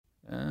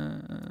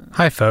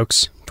Hi,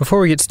 folks. Before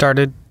we get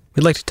started,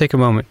 we'd like to take a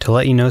moment to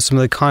let you know some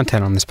of the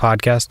content on this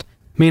podcast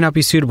may not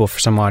be suitable for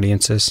some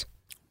audiences.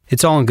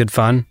 It's all in good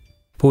fun,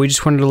 but we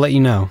just wanted to let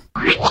you know.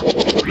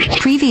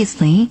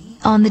 Previously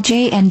on the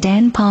Jay and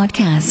Dan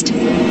podcast.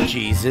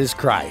 Jesus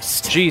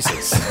Christ.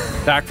 Jesus,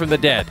 back from the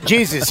dead.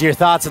 Jesus, your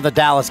thoughts on the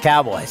Dallas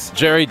Cowboys?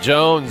 Jerry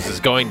Jones is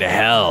going to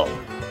hell.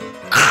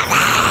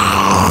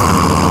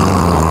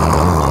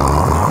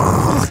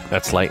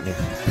 That's lightning.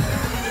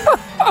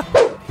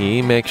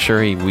 He makes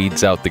sure he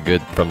weeds out the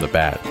good from the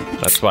bad.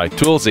 That's why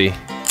Toolsy,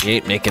 he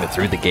ain't making it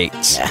through the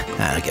gates. Yeah,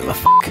 I don't give a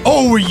f***.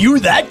 Oh, were you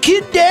that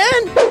kid,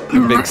 Dan?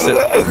 Big sip.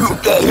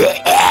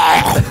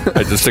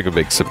 I just took a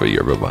big sip of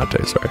yerba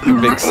mate, sorry.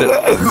 Big sip.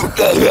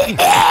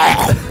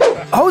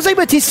 Jose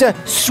Bautista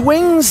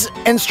swings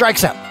and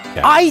strikes out.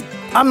 Yeah.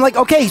 I'm like,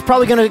 okay, he's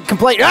probably going to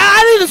complain.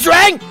 I need a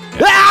string!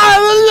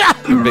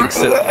 Big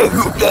sip.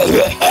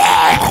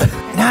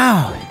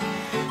 Now,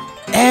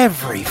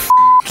 every f***ing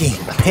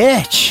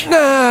pitch.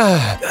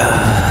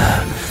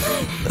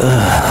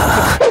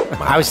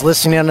 I was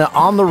listening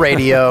on the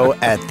radio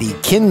at the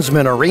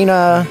Kinsman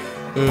Arena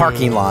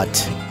parking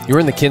lot. You were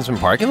in the Kinsman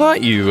parking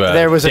lot? You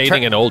There was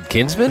dating an old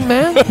Kinsman,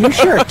 man? You're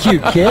sure a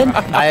cute kid.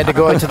 I had to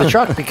go into the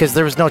truck because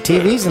there was no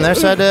TVs in there,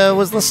 so I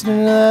was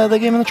listening to the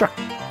game in the truck.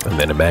 And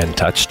then a man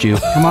touched you.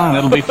 Come on,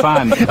 it'll be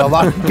fun. A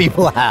lot of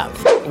people have.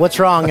 What's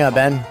wrong,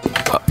 Ben?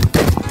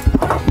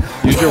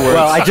 Use your words.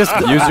 Well, I just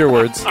use your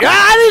words.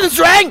 I need a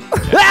string.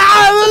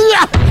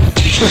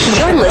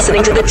 You're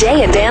listening to the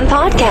Jay and Dan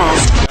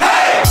podcast.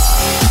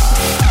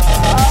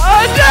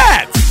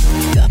 Dad!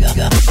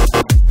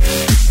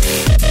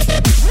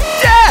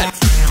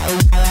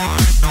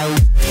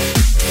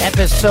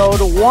 Episode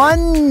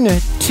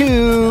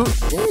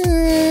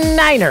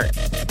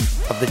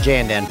 129er of the Jay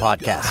and Dan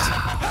podcast.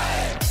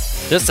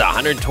 Just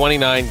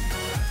 129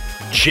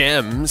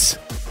 gems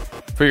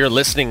for your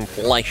listening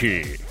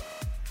pleasure.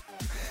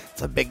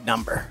 It's a big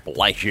number.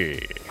 Pleasure.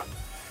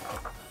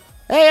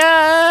 Hey,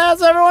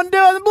 how's everyone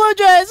doing? The Blue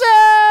Jays.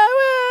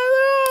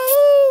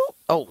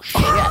 Oh,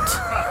 shit.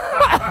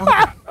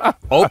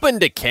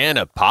 Opened a can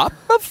of pop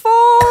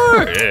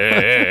before?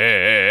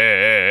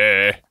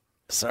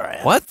 Sorry.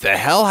 What the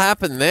hell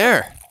happened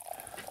there?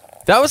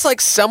 That was like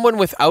someone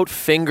without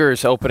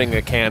fingers opening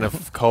a can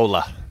of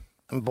cola.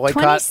 I'm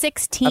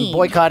 2016.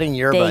 boycotting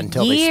yerba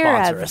until they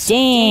sponsor us.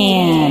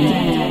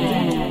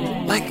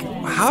 Dan. Like,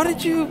 how did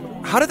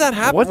that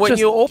happen What when just-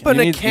 you open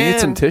you a need, can? You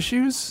need some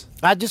tissues?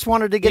 I just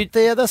wanted to get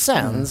the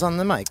sounds on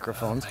the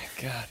microphones.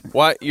 God.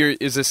 What?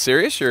 Is this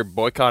serious? You're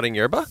boycotting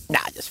yerba? Nah,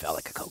 I just felt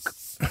like a Coke.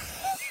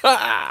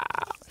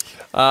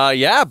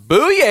 Yeah,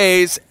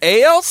 Booyays,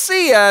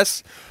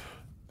 ALCS.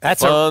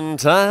 That's Fun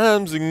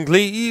times in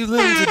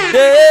Cleveland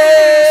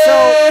today.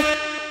 So,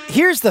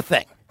 here's the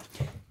thing.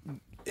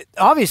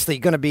 Obviously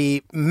going to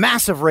be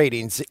massive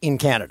ratings in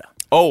Canada.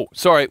 Oh,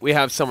 sorry, we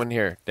have someone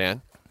here,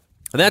 Dan.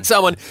 And that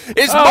someone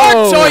is Mark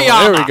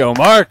Toyama. There we go,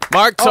 Mark.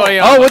 Mark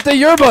Toyama. Oh, with the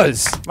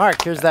yerbas.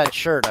 Mark, here's that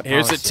shirt.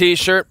 Here's a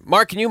T-shirt.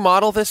 Mark, can you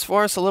model this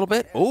for us a little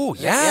bit? Oh,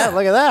 yeah. Yeah,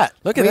 look at that.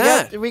 Look at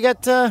that. We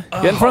got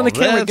Get in front of the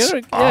camera. that's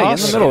Get in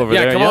the middle over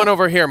Yeah, there. come on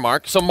over here,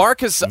 Mark. So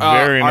Mark is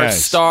Very our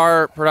nice.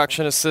 star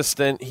production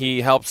assistant.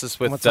 He helps us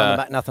with What's on the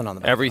back? Nothing on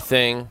the back.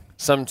 everything.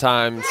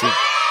 Sometimes he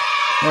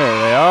There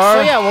they are.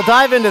 So, yeah, we'll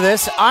dive into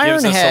this. gives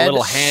Ironhead. us a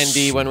little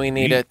handy when we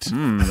need it.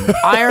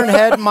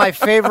 Ironhead, my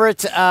favorite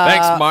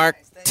Thanks, Mark.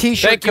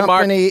 T-shirt Thank you,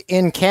 Mark. company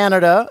in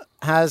Canada,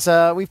 has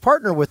we've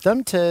partnered with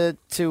them to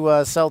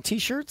sell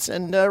T-shirts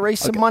and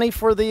raise some money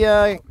for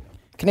the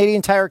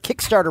Canadian Tire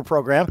Kickstarter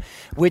program,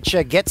 which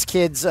gets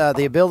kids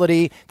the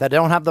ability that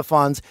don't have the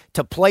funds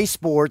to play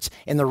sports.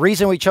 And the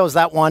reason we chose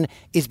that one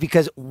is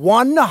because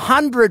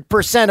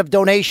 100% of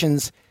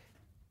donations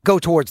go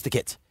towards the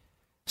kids.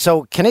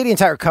 So Canadian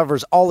Tire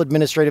covers all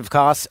administrative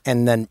costs,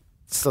 and then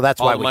so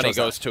that's All why the we money chose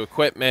goes to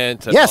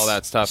equipment and Yes. all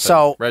that stuff.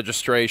 So- and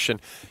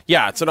registration.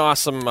 Yeah, it's an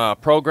awesome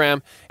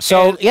program.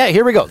 So, And yeah,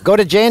 here we go. Go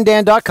to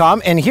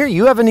jayanddan.com, and here,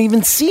 you haven't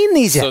even seen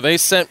these yet. so they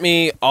sent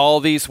me all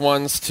these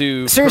ones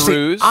to Seriously,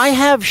 peruse. I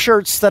have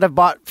shirts that I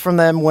bought from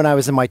them when I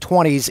was in my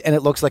 20s, and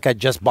it looks like I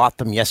just bought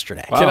them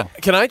yesterday.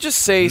 Can I just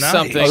say Nice.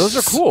 something? Oh, those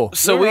are cool.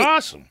 So They're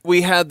awesome.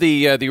 we had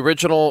the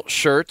original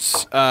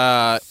shirts,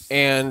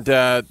 and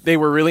they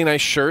were really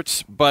nice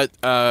shirts, but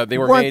they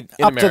were Weren't made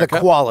in up America. to the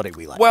quality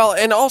we like. Well,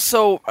 and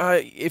also,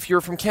 if you're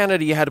from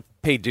Canada, you had to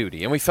pay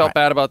duty, and we felt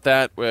bad about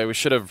that. We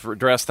should have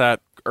addressed that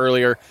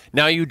earlier.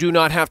 Now you do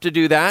not have to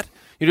do that.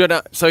 You do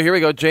not. So here we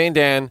go. Jay and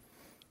Dan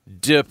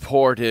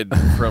deported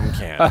from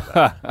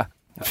Canada.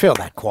 Feel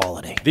that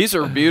quality. These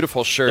are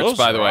beautiful shirts, Those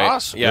by the are way.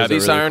 awesome. Yeah, Those are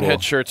these really Ironhead cool.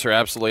 shirts are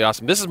absolutely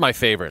awesome. This is my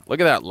favorite. Look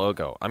at that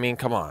logo. I mean,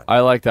 come on. I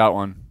like that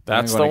one.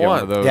 That's I think the I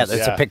wanna one. get of Yeah, those.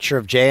 that's a picture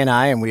of Jay and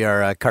I, and we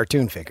are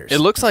cartoon figures. It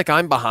looks like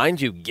I'm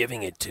behind you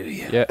giving it to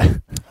you. Yeah.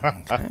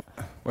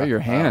 What are your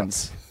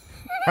hands?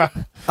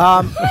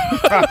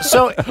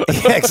 So,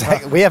 yeah,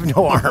 exactly. We have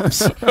no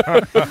arms.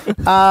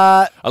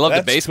 I love the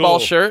That's baseball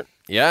cool. shirt.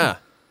 Yeah.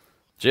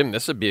 Jim,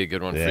 this would be a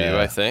good one for you,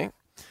 Yeah. I think.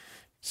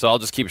 So I'll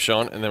just keep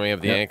showing, and then we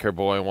have the Anchor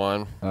Boy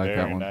one. I like that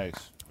Very one. nice.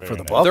 for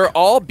the book. They're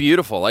all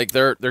beautiful. Like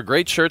they're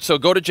great shirts. So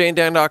go to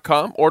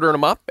janedan.com, order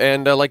them up,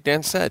 and like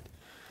Dan said,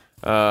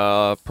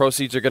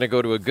 proceeds are going to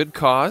go to a good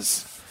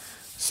cause.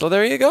 So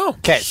there you go.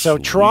 Okay, so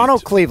Toronto,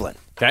 Cleveland.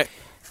 Okay.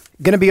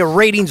 Going to be a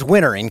ratings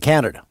winner in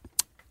Canada.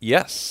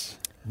 Yes.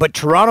 But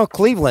Toronto,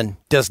 Cleveland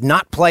does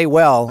not play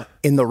well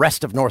in the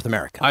rest of North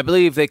America. I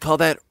believe they call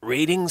that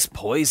ratings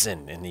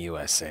poison in the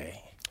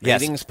USA.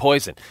 Yes. Ratings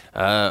poison.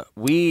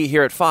 We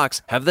here at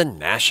Fox have the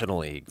National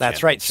League.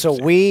 That's right. So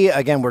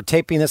we're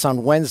taping this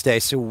on Wednesday,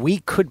 so we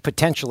could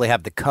potentially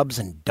have the Cubs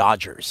and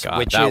Dodgers, God,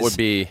 which that would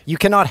be you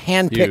cannot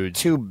handpick huge.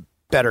 two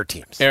better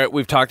teams. Eric,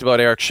 we've talked about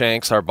Eric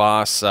Shanks, our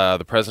boss,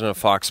 the president of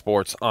Fox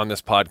Sports, on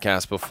this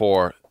podcast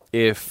before.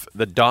 If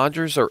the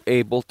Dodgers are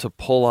able to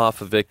pull off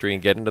a victory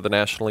and get into the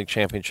National League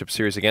Championship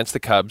Series against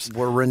the Cubs,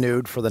 We're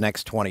renewed for the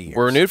next 20 years.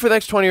 we're renewed for the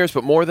next 20 years,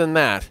 but more than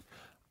that,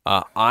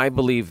 I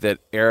believe that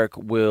Eric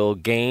will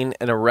gain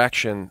an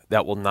erection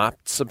that will not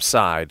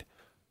subside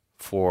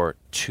for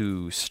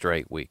 2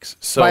 straight weeks.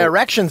 So, My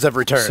erections have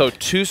returned. So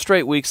 2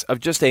 straight weeks of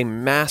just a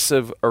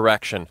massive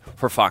erection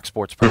for Fox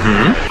Sports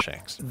president Eric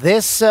Shanks.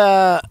 This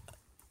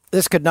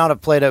could not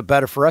have played out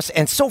better for us.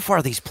 And so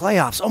far, these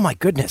playoffs, oh my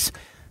goodness,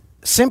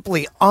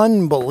 simply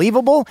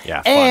unbelievable.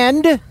 Yeah, fun.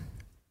 And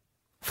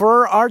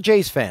for our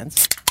Jays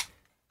fans,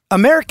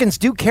 Americans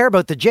do care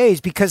about the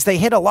Jays because they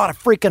hit a lot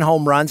of freaking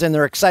home runs and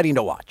they're exciting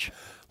to watch.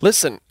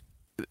 Listen,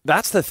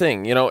 that's the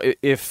thing. You know,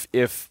 if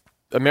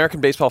American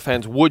baseball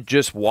fans would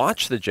just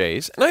watch the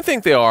Jays, and I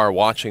think they are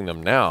watching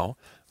them now,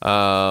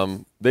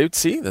 they would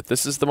see that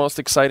this is the most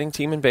exciting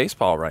team in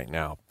baseball right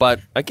now.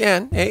 But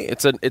again, hey,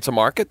 it's a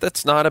market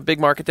that's not a big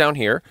market down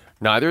here.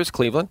 Neither is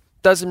Cleveland.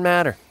 Doesn't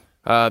matter.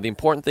 The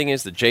important thing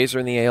is the Jays are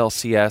in the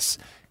ALCS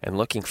and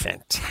looking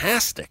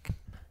fantastic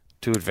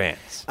to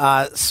advance.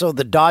 So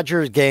the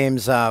Dodgers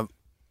games, man,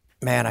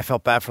 I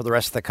felt bad for the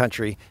rest of the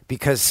country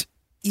because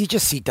you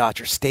just see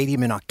Dodger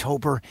Stadium in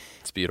October.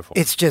 It's beautiful.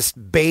 It's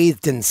just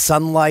bathed in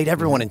sunlight,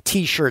 everyone in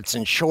T-shirts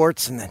and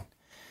shorts, and then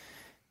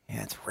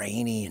it's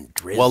rainy and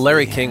drizzly. Well,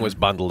 Larry King was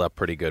bundled up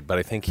pretty good, but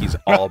I think he's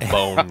all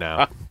bone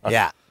now.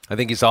 Yeah. I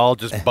think he's all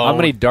just bone. How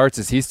many darts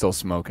is he still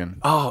smoking?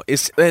 Oh,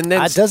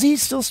 Does he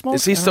still smoke?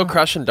 Is he still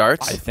crushing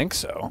darts? I think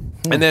so.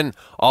 And then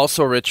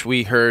also, Rich,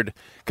 we heard,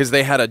 because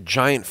they had a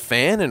giant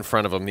fan in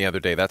front of them the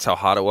other day. That's how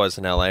hot it was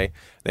in L.A.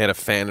 They had a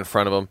fan in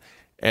front of them.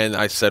 And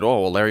I said,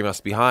 oh, well, Larry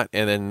must be hot.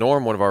 And then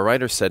Norm, one of our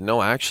writers, said,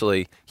 no,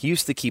 actually, he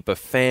used to keep a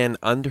fan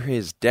under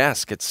his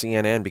desk at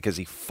CNN because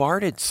he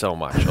farted so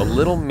much. A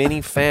little mini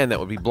fan that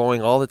would be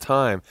blowing all the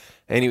time.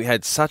 And he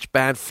had such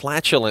bad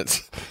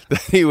flatulence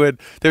that they would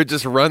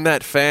just run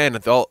that fan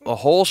the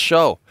whole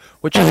show,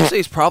 which I would say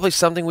is probably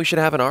something we should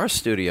have in our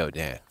studio,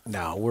 Dan.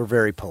 No, we're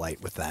very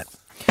polite with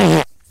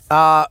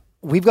that.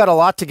 We've got a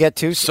lot to get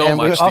to. So and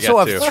much we to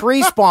also get have to.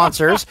 3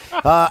 sponsors.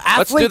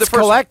 Athletes the first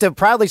Collective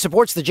proudly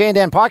supports the Jay and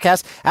Dan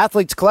podcast.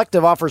 Athletes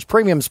Collective offers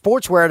premium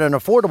sportswear at an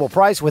affordable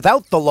price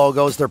without the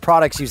logos. Their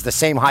products use the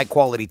same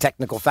high-quality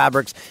technical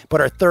fabrics,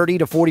 but are 30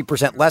 to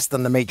 40% less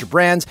than the major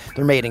brands.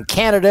 They're made in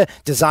Canada,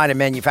 designed and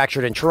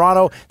manufactured in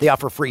Toronto. They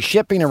offer free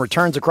shipping and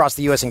returns across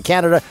the U.S. and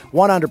Canada.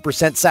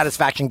 100%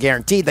 satisfaction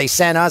guaranteed. They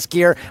send us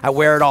gear. I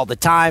wear it all the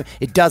time.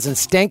 It doesn't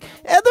stink.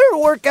 Other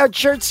workout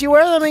shirts, you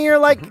wear them and you're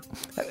like,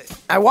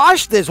 I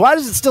washed this. Why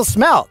does it still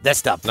smell? This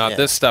stuff. Not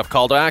this stuff.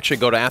 Call to action.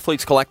 Go to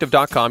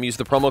athletescollective.com. Use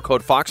the promo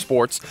code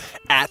FOXSports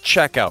at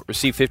checkout.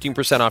 Receive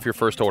 15% off your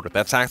first order.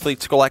 That's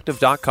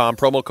athletescollective.com.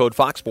 Promo code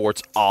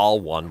FOXSports.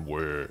 All one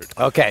word.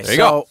 Okay, There you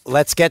go.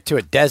 let's get to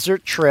it.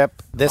 Desert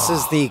Trip. This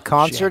is the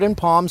concert in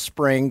Palm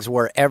Springs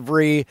where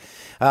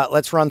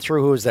let's run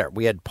through who was there.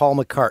 We had Paul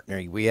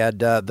McCartney. We had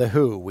The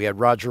Who. We had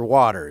Roger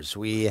Waters.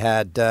 We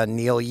had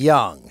Neil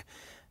Young.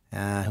 Who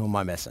am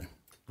I missing?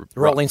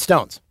 Rolling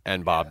Stones.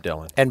 And Bob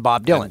Dylan. And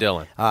Bob Dylan.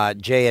 And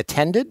Dylan. Jay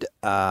attended.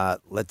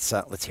 Let's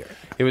hear it.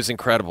 It was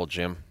incredible,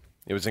 Jim.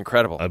 It was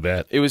incredible. I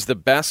bet. It was the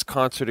best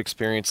concert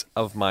experience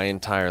of my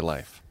entire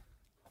life.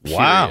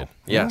 Wow. Period.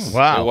 Yes,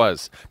 Wow. it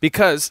was.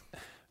 Because,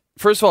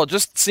 first of all,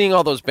 just seeing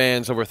all those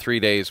bands over 3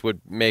 days would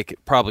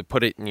probably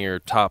put it in your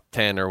top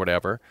 10 or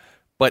whatever.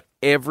 But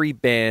every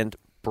band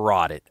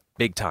brought it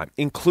big time,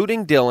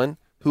 including Dylan,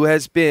 who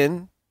has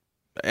been,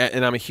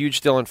 and I'm a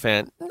huge Dylan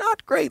fan,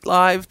 not great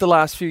live the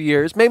last few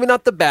years. Maybe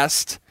not the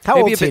best. How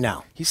Maybe old is he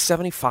now? He's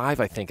 75,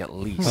 I think, at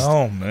least.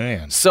 Oh,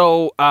 man.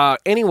 So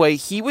anyway,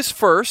 he was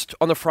first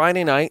on the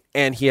Friday night,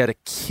 and he had a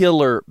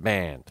killer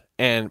band.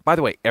 And by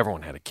the way,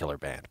 everyone had a killer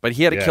band, but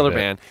he had a Yeah, I killer bet.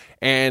 band.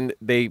 And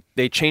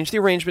they changed the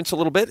arrangements a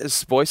little bit.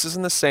 His voice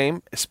isn't the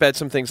same. Sped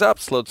some things up,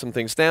 slowed some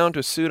things down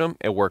to suit him.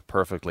 It worked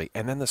perfectly.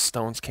 And then the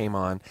Stones came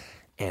on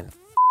and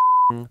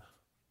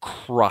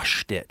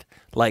crushed it.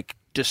 Like,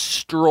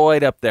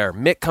 destroyed up there.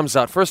 Mick comes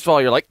out. First of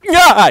all, you're like,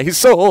 yeah, he's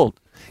so old.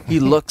 He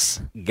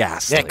looks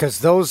ghastly. Yeah, because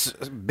those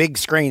big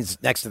screens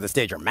next to the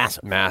stage are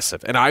massive.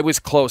 Massive. And I was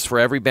close for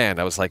every band.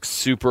 I was like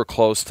super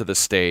close to the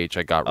stage.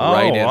 I got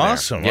right in there.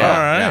 Awesome. Yeah, All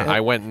right. yeah. I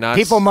went nuts.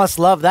 People must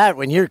love that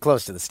when you're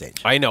close to the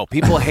stage. I know.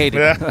 People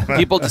hated me.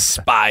 People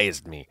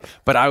despised me.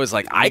 But I was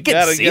like, I could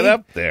gotta see. get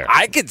up there.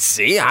 I could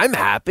see. I'm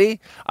happy.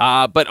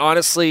 But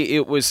honestly,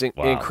 it was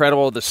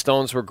incredible. The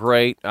Stones were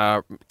great.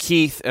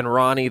 Keith and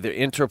Ronnie, the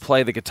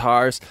interplay, the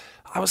guitars.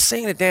 I was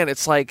saying to Dan,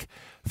 it's like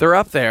they're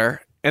up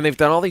there and they've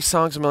done all these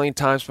songs a million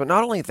times. But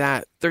not only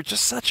that, they're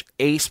just such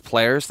ace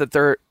players that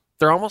they're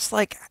almost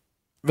like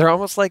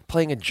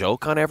playing a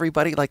joke on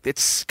everybody. Like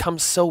it's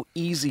comes so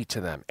easy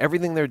to them.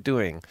 Everything they're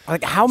doing,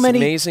 Like how many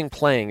amazing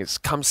playing, it's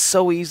come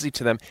so easy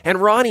to them. And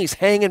Ronnie's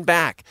hanging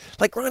back.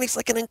 Like Ronnie's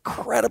like an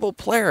incredible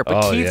player,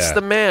 but Keith's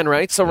the man,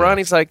 right? So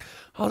Ronnie's like,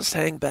 I'll just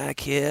hang back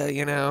here,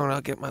 and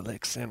I'll get my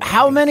licks in.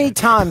 How many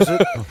times,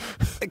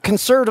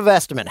 conservative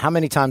estimate, how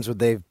many times would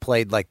they have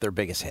played like their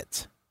biggest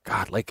hits?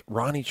 God, like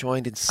Ronnie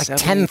joined in Like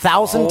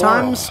 10,000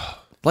 times?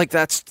 Like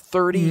that's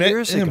 30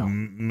 years ago.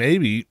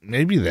 Maybe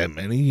that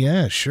many.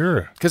 Yeah,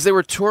 sure. Because they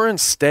were touring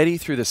steady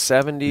through the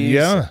 70s.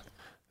 Yeah.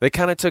 They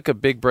kind of took a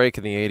big break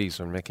in the 80s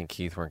when Mick and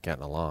Keith weren't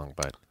getting along,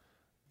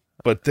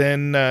 But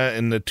then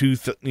in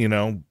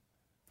the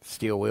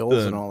Steel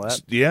Wheels and all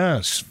that.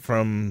 Yes,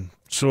 from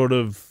sort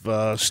of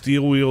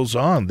Steel Wheels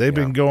on. They've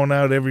been going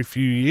out every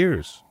few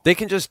years. they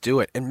can just do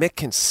it. And Mick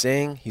can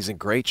sing. He's in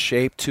great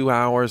shape, 2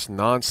 hours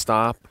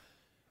nonstop.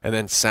 And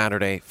then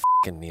Saturday,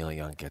 Neil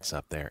Young gets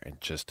up there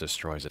and just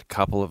destroys it. A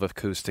couple of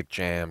acoustic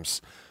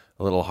jams,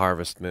 a little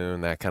Harvest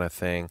Moon, that kind of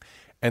thing.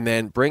 And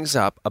then brings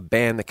up a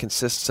band that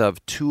consists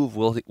of two of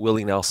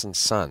Willie Nelson's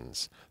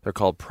sons. They're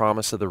called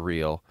Promise of the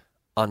Real.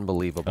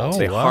 Unbelievable. Oh,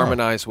 they wow.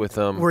 harmonize with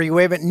them. Were you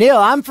waving? Neil,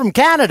 I'm from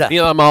Canada.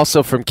 Neil, I'm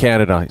also from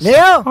Canada.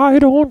 Neil? I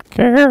don't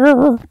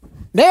care.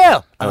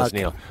 Neil! That was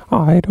Neil.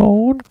 I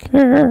don't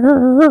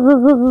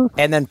care.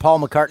 And then Paul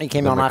McCartney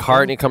came Then on.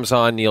 McCartney comes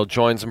on. Neil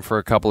joins him for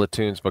a couple of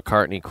tunes.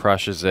 McCartney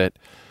crushes it.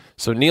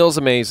 So Neil's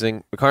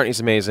amazing. McCartney's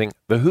amazing.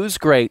 The Who's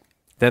great.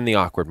 Then the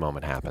awkward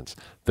moment happens.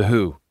 The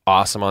Who,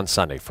 awesome on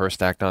Sunday.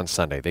 First act on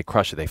Sunday. They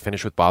crush it. They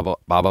finish with Bob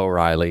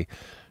O'Reilly.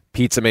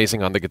 Pete's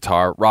amazing on the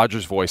guitar.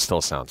 Roger's voice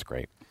still sounds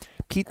great.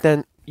 Pete,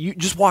 then you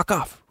just walk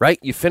off, right?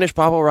 You finish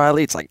Bob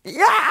O'Reilly. It's like,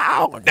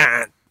 yeah,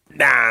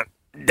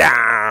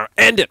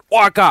 end it.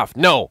 Walk off.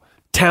 No.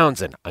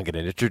 Townsend, I'm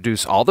going to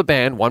introduce all the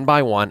band one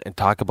by one and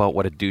talk about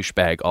what a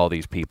douchebag all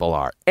these people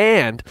are.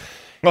 And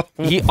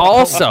he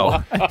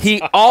also,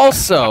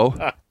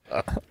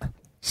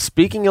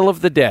 speaking ill of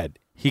the dead,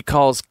 he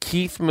calls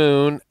Keith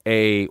Moon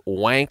a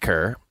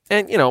wanker.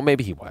 And,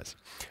 maybe he was.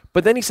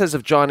 But then he says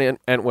of John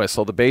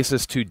Entwistle, the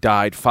bassist who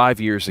died 5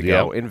 years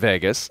ago in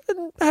Vegas, and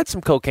had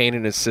some cocaine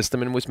in his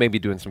system and was maybe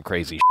doing some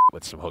crazy shit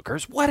with some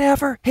hookers.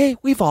 Whatever. Hey,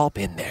 we've all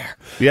been there.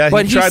 Yeah,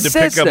 but he tried to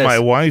pick up my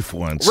wife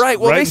once. Right.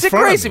 Well, they in say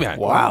front of crazy me. man.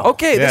 Wow.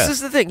 Okay, Yeah. this is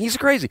the thing. He's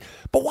crazy.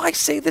 But why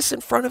say this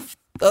in front of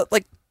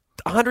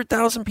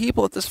 100,000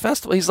 people at this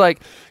festival? He's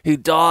like, he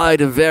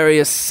died of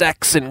various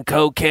sex and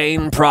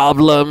cocaine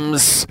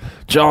problems,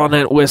 John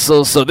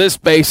Entwistle, so this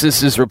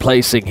bassist is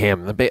replacing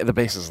him. The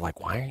bassist is like,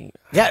 why are you...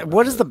 Yeah,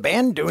 what is the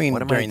band doing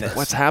during this?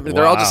 What's happening?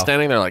 They're all just Wow.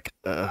 standing there like,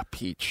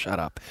 Pete, shut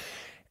up.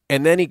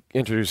 And then he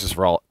introduces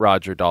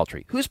Roger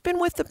Daltrey, who's been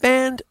with the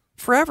band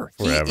forever.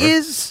 He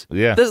is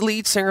the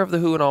lead singer of The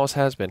Who and always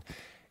has been.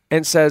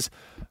 And says,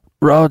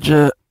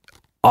 Roger,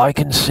 I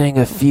can sing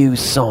a few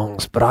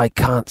songs, but I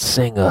can't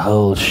sing a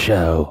whole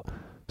show.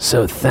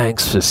 So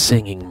thanks for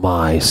singing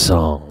my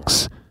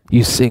songs.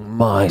 You sing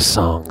my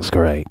songs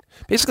great.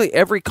 Basically,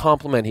 every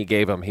compliment he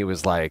gave him, he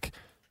was like,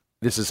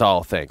 this is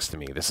all thanks to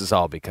me. This is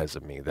all because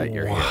of me that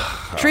you're here.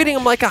 Treating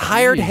him like a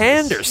hired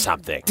hand or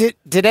something.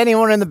 Did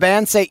anyone in the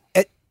band say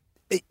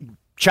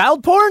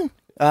child porn?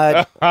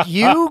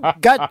 You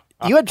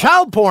had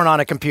child porn on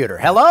a computer.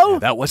 Hello?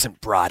 That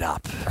wasn't brought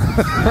up.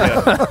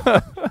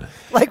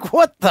 Like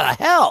what the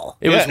hell?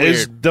 It was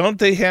weird. Don't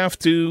they have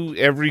to,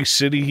 every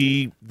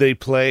city they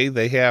play,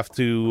 they have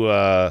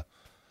to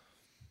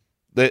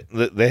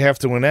they have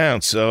to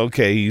announce,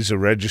 okay, he's a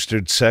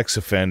registered sex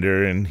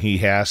offender, and he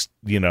has,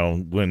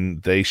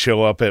 when they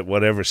show up at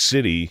whatever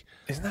city,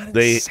 Isn't that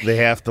they insane?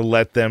 have to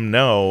let them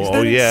know, Isn't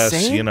that yes,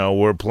 insane?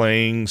 we're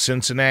playing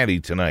Cincinnati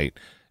tonight.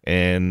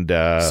 And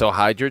So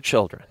hide your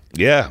children.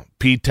 yeah,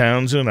 Pete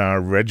Townsend, our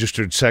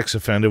registered sex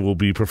offender, will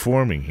be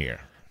performing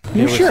here.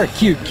 You're sure a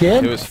cute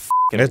kid. It was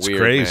f***ing That's weird,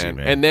 crazy,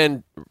 man. And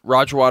then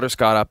Roger Waters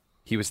got up.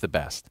 He was the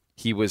best.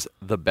 He was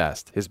the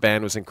best. His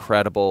band was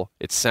incredible.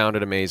 It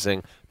sounded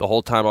amazing. The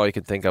whole time, all you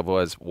could think of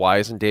was, why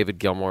isn't David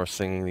Gilmour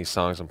singing these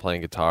songs and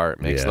playing guitar? It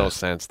makes no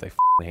sense. They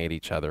f***ing hate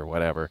each other,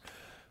 whatever.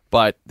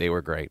 But they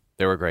were great.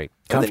 They were great.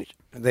 And then-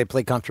 They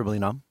play Comfortably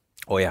Numb.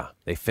 oh, yeah.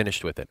 They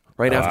finished with it.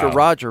 Right after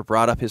Roger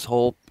brought up his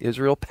whole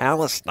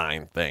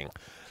Israel-Palestine thing.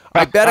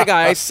 I bet a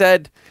guy, I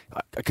said,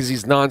 because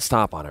he's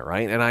nonstop on it,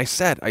 right? And I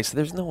said,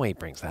 there's no way he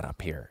brings that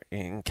up here.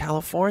 In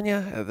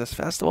California, at this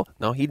festival?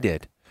 No, he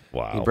did.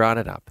 Wow. He brought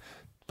it up.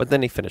 But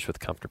then he finished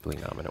with Comfortably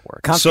Numb, and it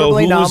worked. So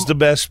Comfortably who Numb. was the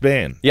best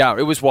band? Yeah,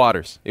 it was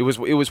Waters. It was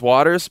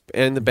Waters,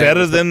 and the band Better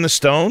was than the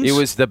Stones? It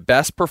was the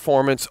best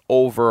performance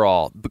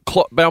overall.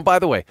 Now, by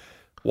the way,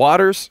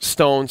 Waters,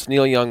 Stones,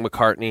 Neil Young,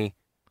 McCartney,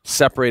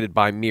 separated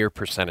by mere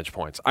percentage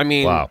points. I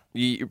mean, Wow.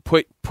 you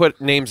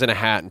put names in a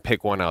hat and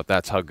pick one out.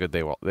 That's how good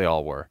they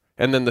all were.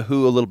 And then the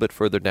Who a little bit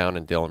further down,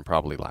 and Dylan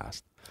probably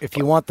last. If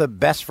you want the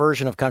best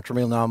version of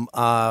Comfortably Numb,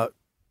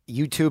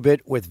 YouTube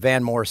it with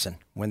Van Morrison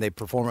when they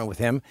perform it with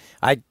him.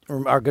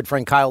 Our good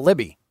friend Kyle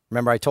Libby.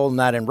 Remember, I told him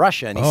that in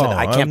Russia, and he said,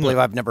 "I can't believe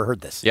I've never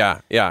heard this." Yeah,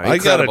 I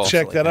incredible. gotta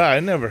check that out. I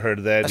never heard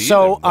of that.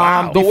 So,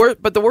 either. Wow.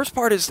 But the worst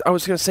part is, I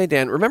was going to say,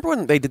 Dan, remember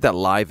when they did that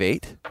Live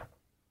 8?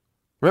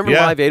 Remember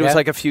Yeah. Live 8 was Yeah.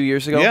 like a few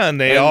years ago? Yeah,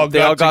 and they all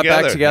got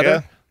back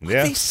together.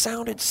 Yeah. They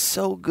sounded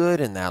so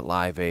good in that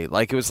Live 8.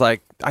 Like, it was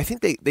like, I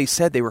think they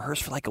said they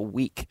rehearsed for like a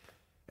week.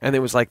 And it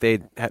was like they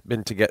had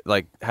been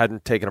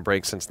hadn't taken a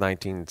break since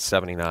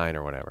 1979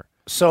 or whatever.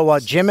 So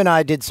Jim and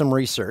I did some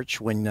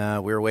research when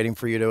we were waiting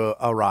for you to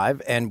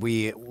arrive, and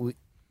we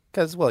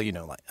because, well, you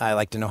know, I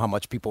like to know how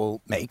much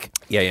people make.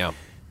 Yeah.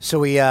 So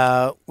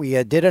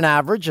we did an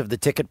average of the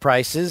ticket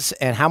prices,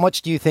 and how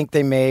much do you think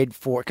they made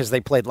for, because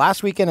they played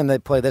last weekend and they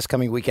play this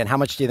coming weekend, how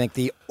much do you think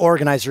the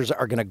organizers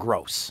are going to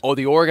gross? Oh,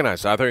 the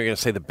organizers. I thought you were going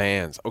to say the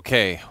bands.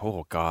 Okay.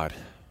 Oh, God.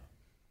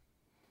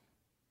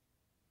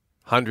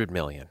 100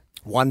 million.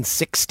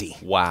 160.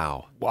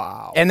 Wow.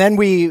 And then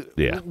we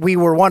Yeah.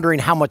 were wondering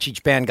how much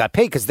each band got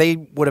paid, because they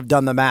would have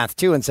done the math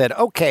too and said,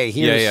 okay,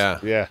 here's...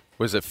 Yeah.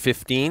 Was it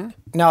 15?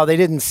 No, they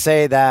didn't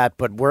say that,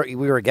 but we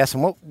were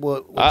guessing. What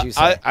would you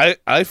say?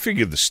 I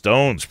figured the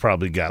Stones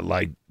probably got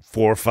like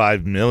 4 or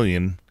 5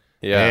 million.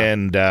 Yeah.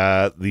 And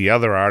the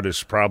other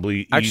artists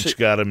probably Actually, each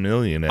got $1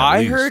 million.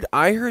 I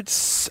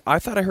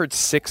thought I heard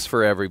 6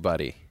 for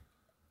everybody.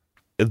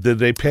 Did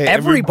they pay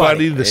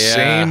Everybody. everybody the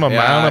same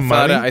amount of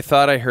money? I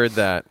thought I heard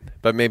that,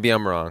 but maybe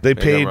I'm wrong. They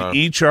Maybe I'm paid wrong.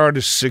 each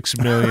artist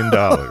 $6 million.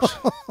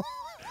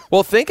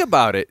 Well, think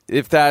about it.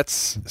 If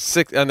that's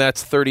 6, and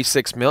that's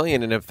 36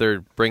 million, and if they're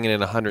bringing in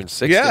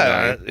 160,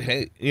 Yeah, million,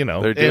 hey, you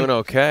know, they're doing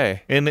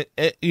okay. And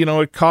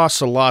it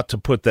costs a lot to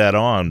put that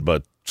on,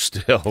 but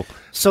still,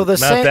 So the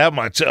not that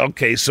much.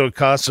 Okay, so it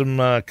costs them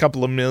a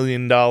couple of $1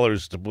 million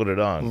to put it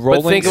on.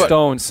 Rolling think about-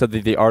 Stones said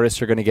that the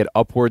artists are going to get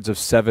upwards of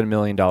 $7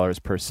 million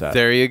per set.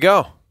 There you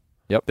go.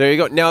 Yep. There you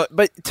go. Now,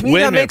 but to me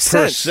Wait a that minute, makes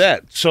per sense.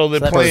 set. So they're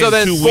So playing so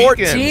then 2 $14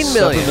 weekends.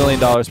 million. $7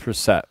 million per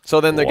set.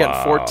 So then they're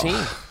Wow. getting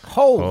 14.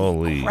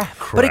 Holy crap.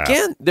 But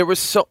again, there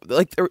was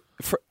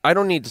I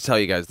don't need to tell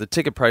you guys, the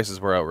ticket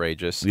prices were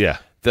outrageous. Yeah.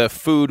 The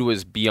food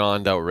was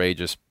beyond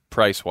outrageous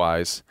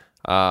price-wise.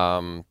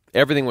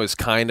 Everything was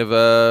kind of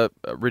a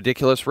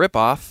ridiculous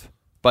ripoff.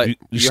 But You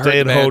heard stay the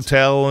at a bands.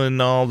 hotel and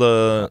all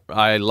the...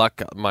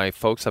 My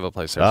folks have a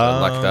place there, so I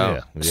lucked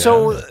out. yeah.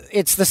 So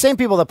it's the same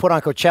people that put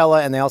on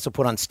Coachella, and they also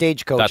put on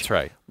Stagecoach. That's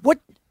right.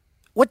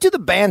 What do the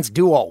bands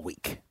do all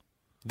week?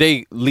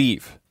 They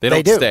leave. They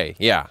They don't do? stay.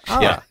 Yeah.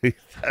 Ah. Yeah.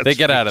 That's They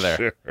get for out of there.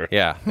 sure.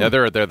 Yeah.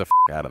 They're the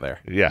out of there.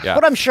 Yeah.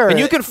 But I'm sure- And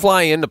you can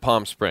fly into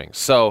Palm Springs.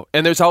 So,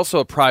 and there's also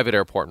a private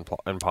airport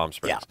in Palm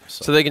Springs. Yeah,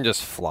 so they can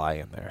just fly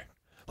in there.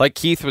 Like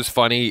Keith was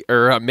funny,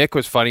 or Mick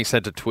was funny,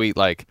 sent a tweet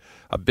like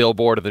a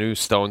billboard of the new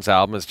Stones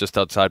album is just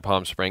outside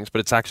Palm Springs, but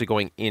it's actually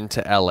going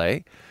into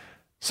L.A.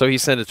 So he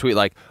sent a tweet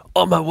like,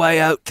 on my way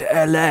out to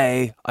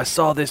L.A., I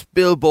saw this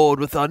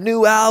billboard with our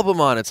new album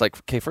on it. It's like,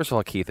 okay, first of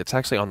all, Keith, it's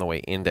actually on the way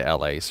into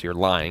L.A., so you're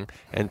lying.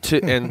 And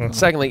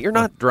secondly, you're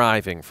not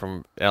driving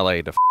from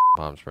L.A. to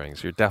Palm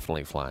Springs. You're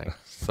definitely flying.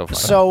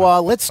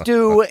 So Let's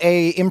do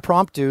a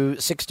impromptu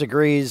 6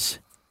 degrees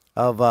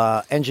of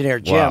engineer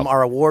Jim, Wow.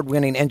 our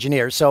award-winning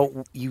engineer.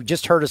 So you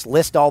just heard us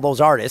list all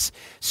those artists.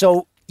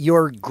 So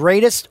your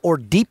greatest or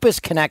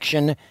deepest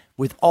connection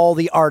with all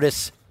the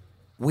artists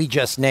we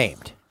just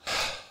named.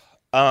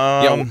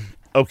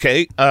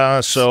 Okay.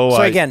 So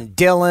So again,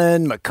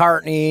 Dylan,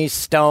 McCartney,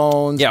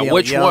 Stones. yeah, Neil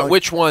which Young.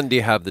 which one do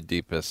you have the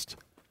deepest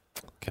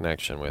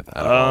connection with?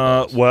 Out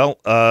of all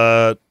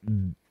those?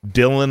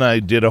 Dylan,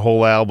 I did a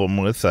whole album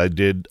with. I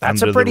did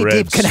That's Under a pretty the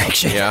Red deep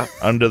connection. Yeah.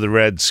 Under the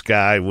Red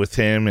Sky with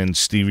him, and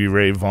Stevie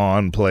Ray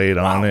Vaughan played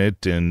on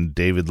it, and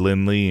David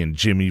Lindley and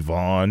Jimmy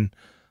Vaughan.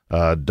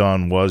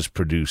 Don Was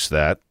produced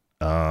that.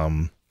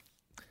 And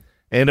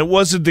it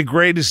wasn't the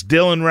greatest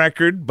Dylan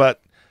record,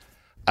 but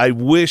I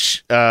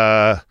wish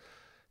I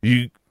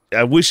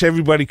wish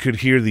everybody could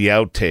hear the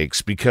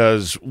outtakes,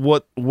 because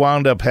what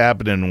wound up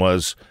happening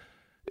was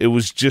it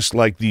was just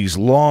like these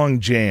long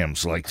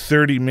jams, like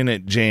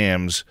 30-minute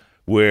jams,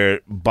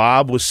 where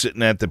Bob was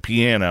sitting at the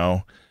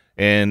piano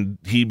and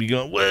he'd be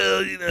going,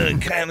 well,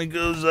 it kind of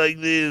goes like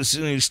this,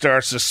 and he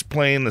starts just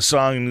playing the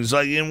song, and he's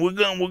like, and we're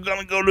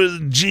gonna go to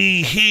the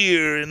G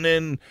here, and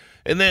then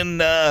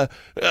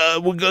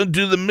we're going to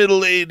do the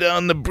middle eight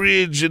on the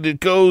bridge, and it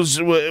goes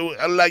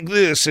like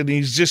this. And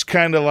he's just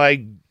kind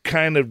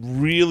of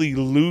really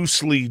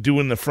loosely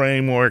doing the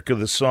framework of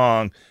the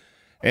song.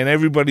 And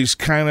everybody's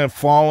kind of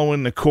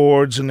following the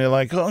chords, and they're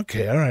like,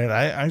 okay, all right,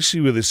 I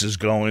see where this is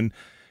going.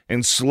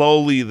 and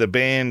slowly the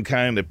band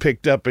kind of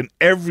picked up, and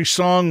every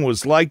song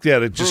was like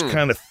that. It just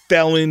kind of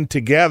fell in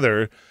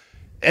together.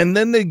 And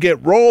then they'd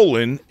get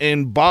rolling,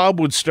 and Bob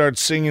would start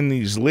singing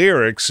these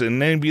lyrics,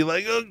 and then be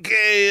like,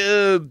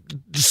 okay,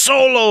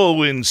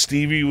 solo, and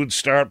Stevie would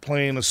start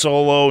playing a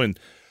solo. And,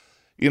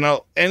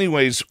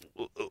 anyways,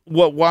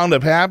 what wound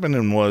up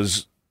happening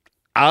was,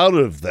 out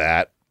of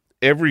that,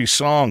 every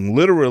song,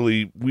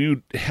 literally, we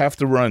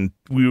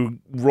were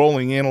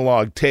rolling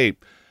analog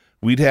tape.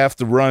 We'd have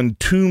to run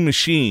 2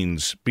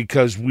 machines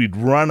because we'd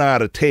run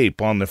out of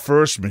tape on the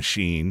first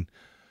machine,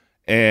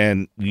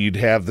 and you'd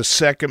have the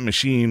second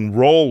machine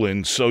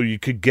rolling so you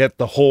could get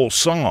the whole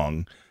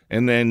song,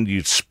 and then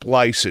you'd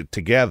splice it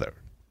together.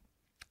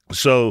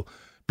 So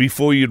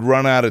before you'd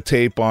run out of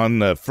tape on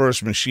the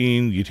first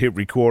machine, you'd hit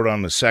record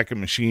on the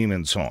second machine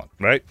and so on,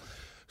 right?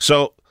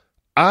 So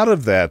out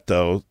of that,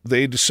 though,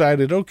 they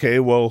decided, okay,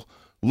 well,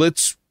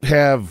 let's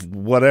have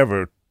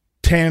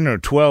 10 or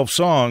 12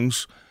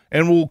 songs,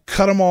 and we'll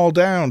cut them all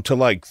down to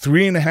like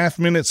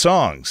 3.5-minute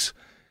songs.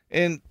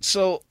 And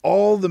so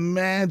all the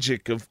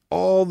magic of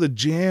all the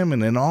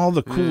jamming and all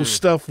the cool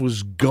stuff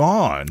was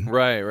gone.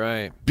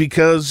 Right.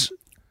 Because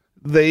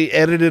they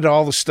edited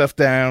all the stuff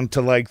down to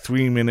like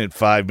 3-minute,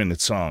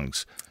 5-minute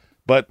songs.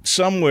 But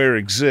somewhere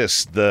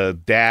exists the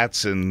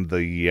DATs and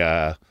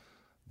the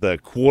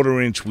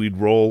quarter-inch, we'd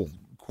roll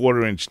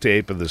quarter-inch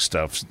tape of the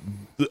stuff,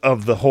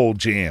 of the whole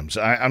jams.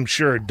 I'm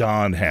sure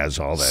Don has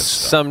all that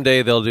stuff.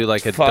 Someday they'll do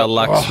like a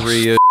deluxe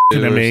reissue.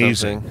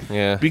 Amazing.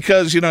 Yeah.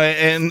 Because,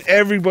 and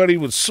everybody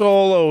would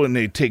solo and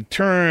they'd take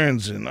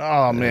turns, and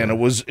man, it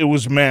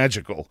was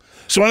magical.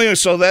 So anyway,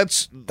 so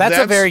that's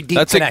a very deep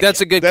connection. That's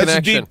a good that's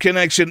connection. a deep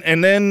connection.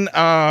 And then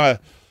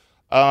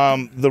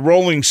the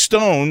Rolling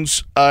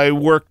Stones, I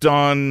worked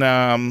on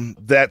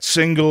that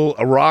single,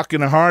 A Rock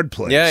in a Hard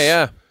Place.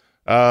 Yeah.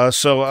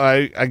 So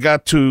I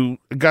got to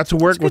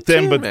work with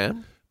them, tune,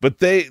 man. But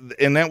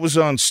that was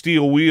on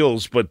Steel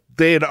Wheels, but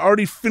they had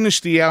already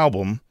finished the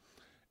album,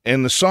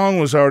 and the song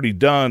was already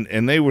done,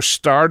 and they were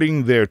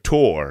starting their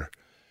tour,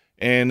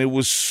 and it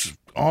was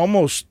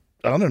almost,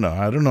 I don't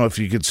know if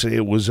you could say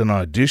it was an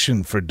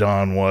audition for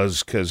Don,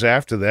 because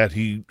after that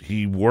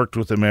he worked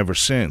with them ever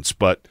since,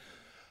 but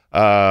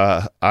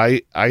I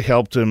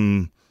helped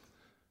him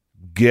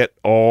get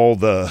all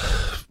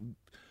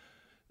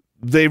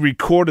they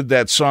recorded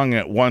that song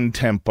at one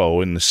tempo,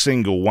 and the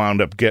single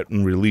wound up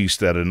getting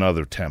released at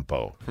another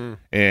tempo.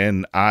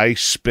 And I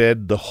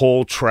sped the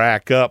whole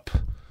track up.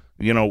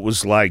 It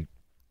was like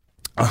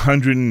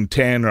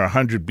 110 or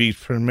 100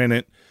 beats per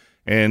minute,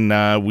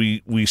 and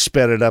we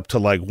sped it up to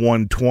like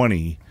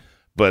 120.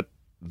 But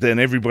then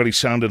everybody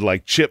sounded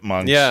like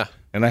chipmunks,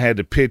 and I had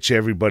to pitch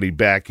everybody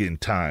back in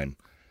time.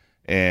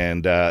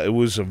 And it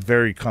was a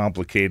very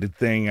complicated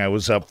thing. I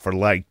was up for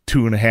like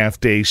 2.5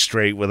 days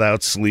straight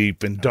without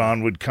sleep, and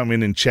Don would come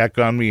in and check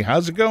on me.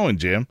 How's it going,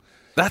 Jim?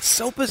 That's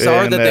so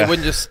bizarre that they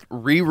wouldn't just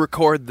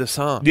re-record the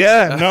song.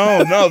 Yeah,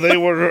 no, they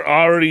were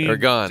already... They're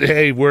gone.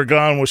 Hey, we're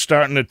gone. We're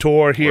starting a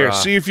tour here. Wow.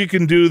 See if you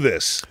can do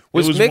this.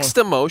 Was Mixed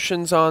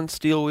Emotions on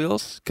Steel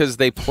Wheels? Because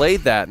they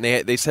played that, and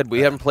they said, we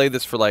haven't played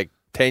this for like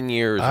 10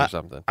 years or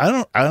something.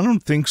 I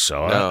don't think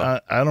so. No.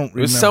 I don't remember.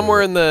 It was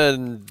somewhere in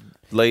the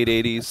late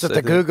 80s. That's what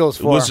the Google's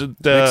for. Was it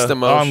Mixed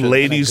Emotions. on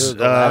Ladies...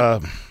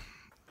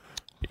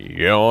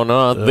 You're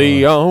not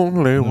the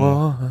only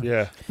one.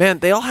 Yeah. Man,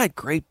 they all had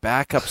great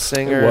backup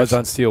singers. It was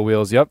on Steel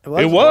Wheels. Yep.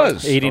 It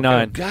was.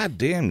 89. Okay. God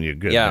damn, you're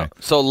good, Yeah. man.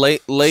 So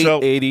late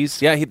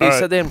 80s. Yeah, they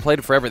said they hadn't played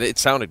it forever. It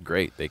sounded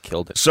great. They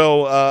killed it.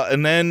 So,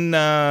 and then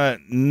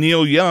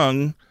Neil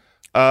Young,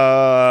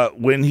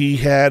 when he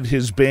had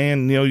his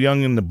band, Neil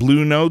Young and the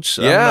Blue Notes.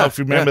 I don't know if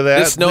you remember that.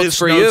 This Note's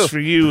for you. For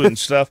you and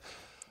stuff.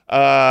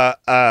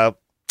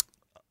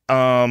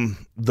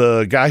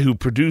 The guy who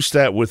produced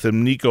that with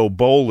him, Nico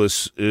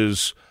Bolas,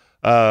 is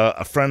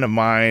a friend of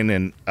mine,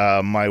 and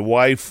my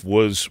wife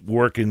was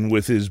working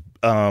with his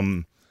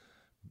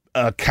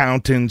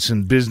accountants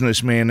and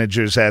business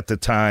managers at the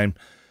time,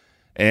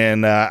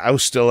 and I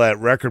was still at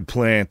Record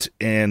Plant,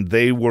 and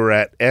they were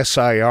at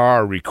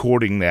SIR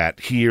recording that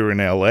here in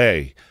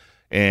L.A.,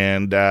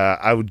 and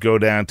I would go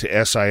down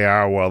to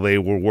SIR while they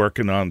were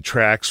working on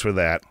tracks for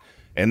that.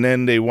 And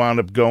then they wound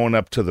up going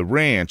up to the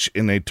ranch,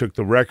 and they took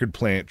the Record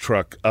Plant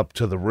truck up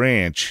to the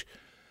ranch.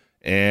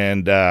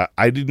 And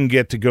I didn't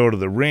get to go to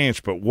the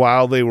ranch, but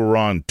while they were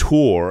on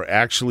tour,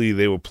 actually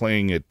they were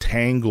playing at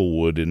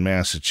Tanglewood in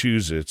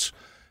Massachusetts,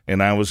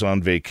 and I was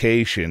on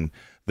vacation.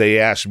 They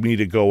asked me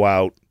to go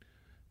out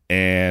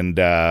and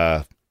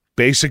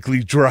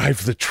basically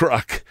drive the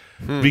truck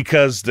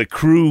because the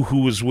crew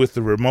who was with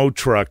the remote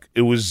truck,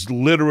 it was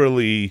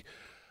literally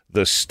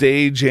the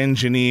stage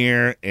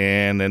engineer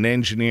and an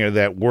engineer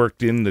that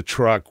worked in the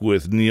truck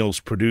with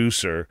Neil's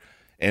producer,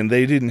 and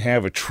they didn't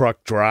have a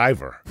truck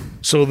driver.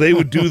 So they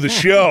would do the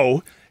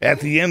show.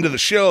 At the end of the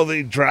show,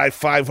 they'd drive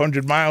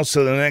 500 miles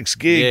to the next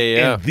gig,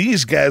 and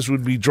these guys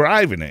would be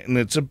driving it. And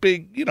it's a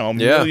big, $1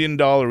 million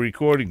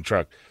recording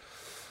truck.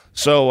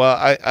 So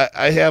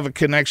I have a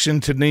connection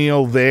to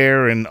Neil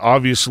there, and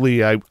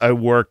obviously I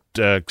worked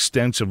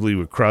extensively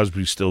with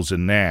Crosby, Stills,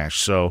 and Nash.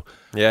 So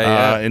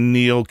and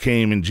Neil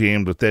came and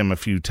jammed with them a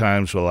few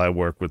times while I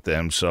worked with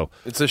them. So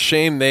it's a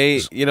shame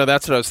that's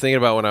what I was thinking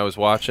about when I was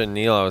watching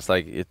Neil. I was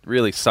like, it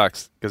really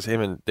sucks because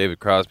him and David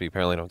Crosby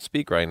apparently don't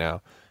speak right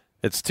now.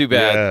 It's too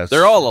bad. Yeah,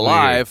 they're all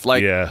alive.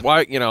 weird.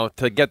 Why?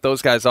 To get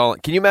those guys all.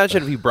 Can you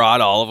imagine if he brought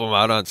all of them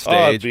out on stage?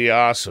 Oh, it'd be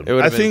awesome.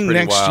 It I think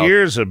next wild.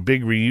 year's a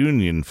big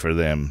reunion for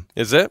them.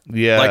 Is it?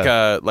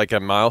 Yeah, like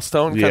a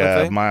milestone kind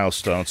of thing.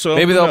 Milestone. So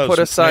maybe they'll put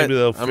aside.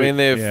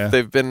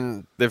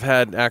 Maybe they've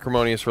had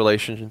acrimonious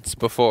relations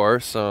before,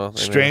 so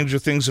stranger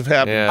things have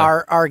happened.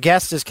 Yeah. Our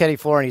guest is Kenny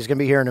Florian. He's going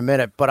to be here in a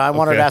minute, but I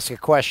wanted to ask a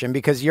question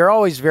because you're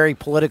always very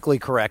politically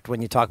correct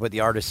when you talk about the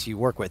artists you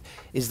work with.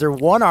 Is there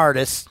one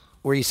artist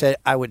where you said,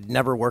 I would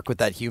never work with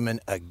that human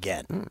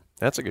again?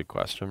 That's a good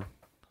question.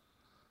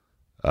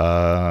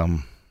 Wow.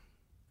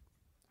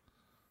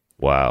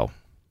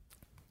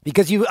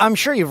 Because I'm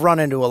sure you've run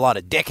into a lot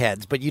of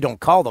dickheads, but you don't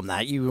call them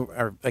that. You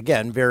are,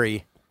 again,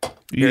 very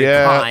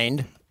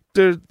kind.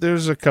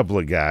 There's a couple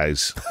of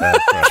guys.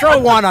 Throw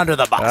one under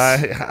the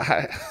bus.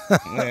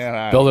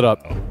 Build it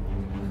up.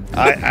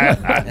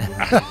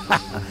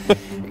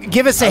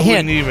 Give us a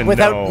hint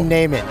without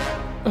naming.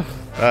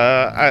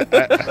 I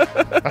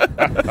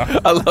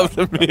love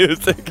the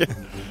music.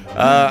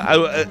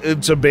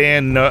 It's a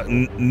band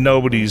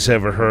nobody's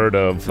ever heard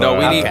of. No,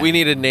 we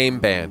need a name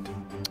band.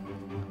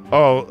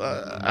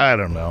 I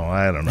don't know.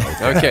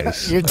 Okay,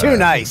 you're too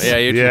nice. Yeah,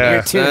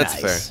 you're too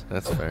nice. nice.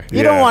 That's fair.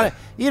 You don't want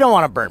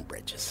to burn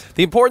bridges.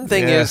 The important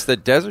thing is the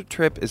Desert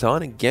Trip is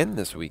on again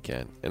this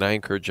weekend, and I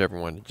encourage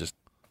everyone to just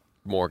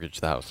mortgage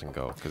the house and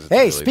go.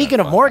 Hey, speaking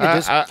of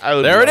mortgages,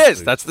 there it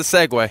is. That's the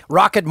segue.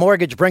 Rocket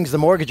Mortgage brings the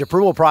mortgage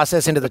approval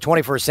process into the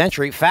 21st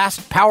century.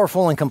 Fast,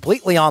 powerful, and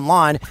completely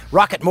online.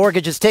 Rocket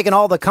Mortgage has taken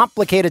all the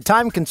complicated,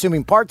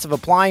 time-consuming parts of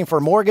applying for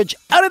a mortgage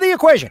out of the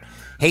equation.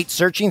 Hate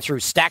searching through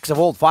stacks of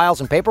old files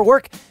and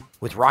paperwork?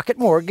 With Rocket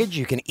Mortgage,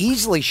 you can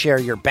easily share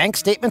your bank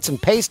statements and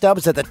pay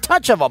stubs at the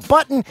touch of a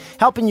button,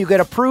 helping you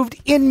get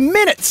approved in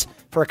minutes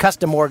for a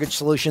custom mortgage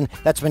solution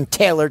that's been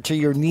tailored to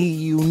your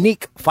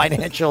unique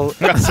financial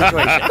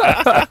situation.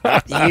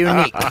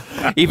 Unique.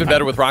 Even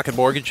better with Rocket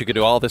Mortgage, you can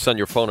do all this on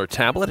your phone or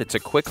tablet. It's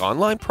a quick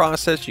online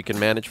process you can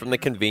manage from the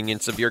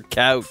convenience of your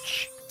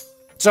couch.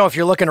 So if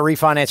you're looking to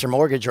refinance your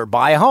mortgage or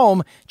buy a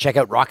home, check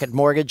out Rocket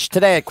Mortgage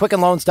today at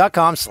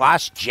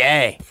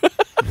quickenloans.com/J.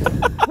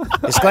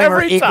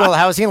 Disclaimer, equal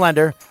housing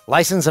lender,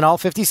 licensed in all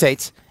 50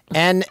 states.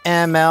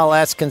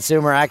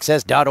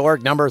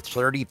 NMLSconsumeraccess.org, number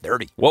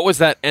 3030. What was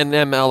that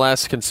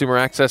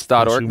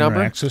NMLSconsumeraccess.org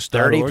number?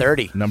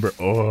 3030. Number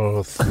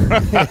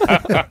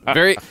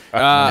Very.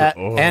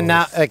 And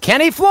now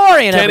Kenny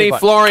Florian.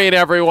 Florian,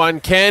 everyone.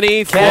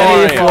 Kenny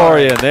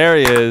Florian. There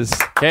he is.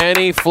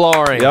 Kenny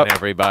Florian, Yep.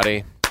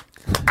 everybody.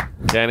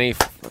 Kenny,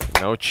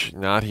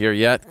 not here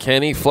yet.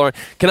 Kenny Florian.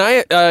 Can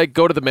I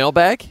go to the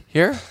mailbag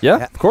here?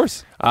 Yeah, of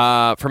course.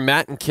 From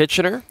Matt in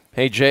Kitchener.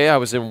 Hey, Jay, I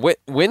was in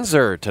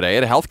Windsor today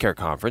at a healthcare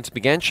conference.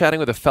 Began chatting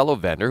with a fellow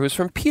vendor who's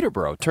from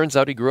Peterborough. Turns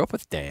out he grew up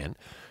with Dan.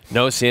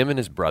 Knows him and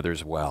his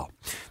brothers well.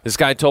 This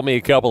guy told me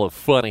a couple of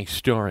funny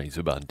stories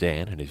about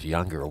Dan in his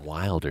younger,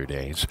 wilder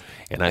days.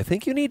 And I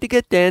think you need to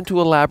get Dan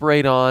to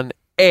elaborate on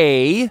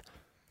A,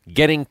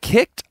 getting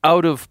kicked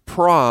out of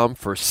prom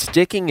for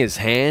sticking his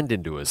hand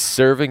into a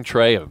serving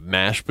tray of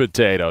mashed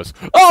potatoes.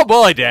 Oh,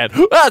 boy, Dan,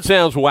 that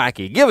sounds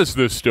wacky. Give us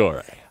this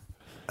story.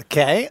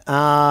 Okay.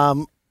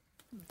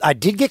 I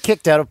did get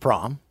kicked out of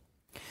prom,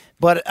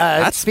 but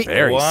that's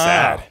very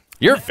sad.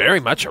 You're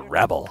very much a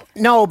rebel.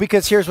 No,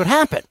 because here's what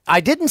happened.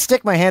 I didn't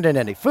stick my hand in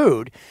any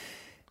food.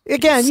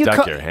 Again, you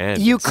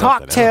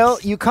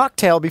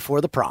cocktail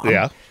before the prom.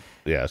 Yeah.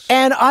 Yes.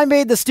 And I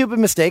made the stupid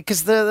mistake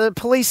because the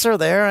police are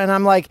there, and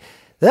I'm like,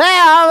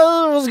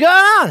 "Yeah, what's going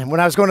on?" When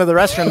I was going to the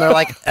restroom, they're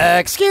like,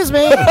 "Excuse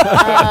me,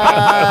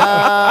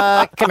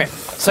 come here."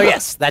 So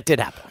yes, that did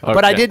happen,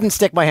 but I didn't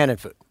stick my hand in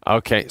food.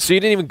 Okay, so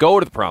you didn't even go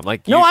to the prom,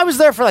 No, I was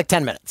there for like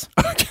 10 minutes.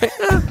 Okay,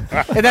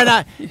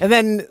 and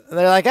then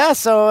they're like,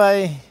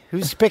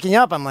 who's picking you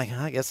up? I'm like,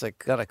 I guess I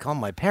gotta call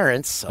my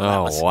parents. So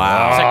wow, that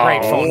was a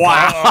great phone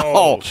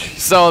call. Wow.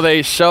 So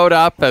they showed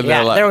up, and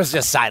they're like, there was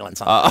just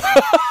silence on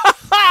it.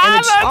 And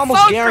it's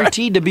almost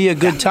guaranteed to be a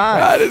good time.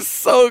 That is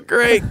so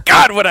great.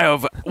 God,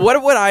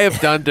 what would I have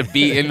done to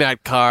be in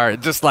that car?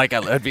 Just like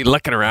I'd be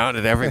looking around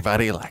at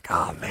everybody like,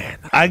 oh, man.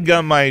 I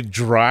got my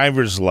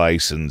driver's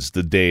license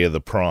the day of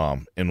the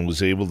prom and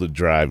was able to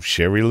drive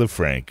Sherry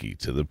LaFranchi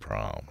to the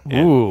prom.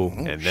 Ooh.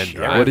 And then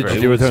What did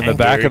you do with her in the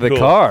back of the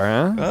car,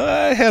 huh?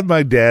 I had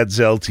my dad's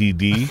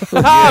LTD.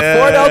 Ford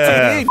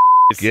LTD.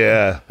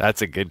 Yeah.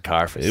 That's a good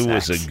car for sex. It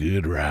was a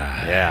good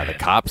ride. Yeah, the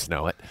cops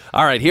know it.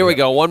 All right, here we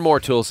go. One more,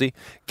 Toolsy.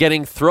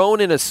 Getting thrown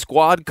in a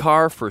squad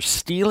car for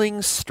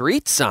stealing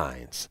street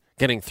signs.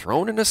 Getting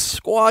thrown in a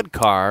squad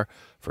car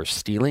for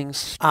stealing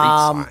street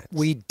signs.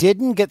 We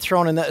didn't get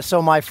thrown in that.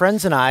 So my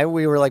friends and I,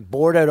 we were like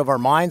bored out of our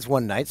minds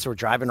one night. So we're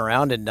driving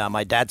around in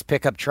my dad's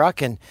pickup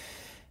truck. And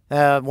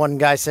one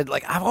guy said,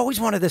 like, I've always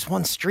wanted this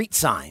one street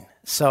sign.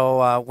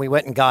 So we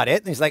went and got it.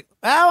 And he's like,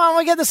 "Oh, why don't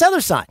we get this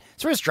other sign?"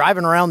 So we're just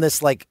driving around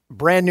this like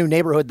brand new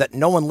neighborhood that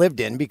no one lived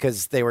in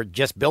because they were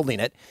just building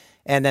it.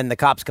 And then the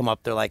cops come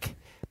up. They're like,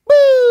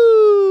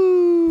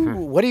 "Boo!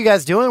 What are you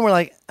guys doing?" We're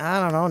like, "I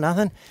don't know,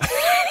 nothing."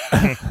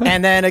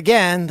 And then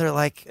again, they're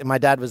like, my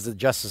dad was the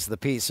justice of the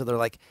peace. So they're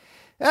like,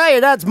 "Hey,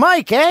 your dad's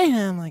Mike, eh?" And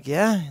I'm like,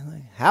 "Yeah."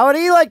 Like, how would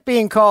he like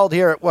being called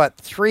here at what,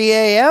 3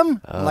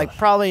 a.m.? Like,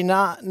 probably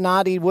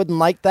not. He wouldn't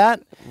like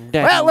that.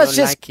 Well, let's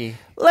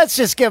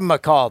just give him a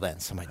call then.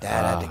 So my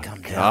dad had to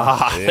come down.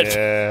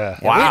 Yeah.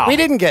 Wow. We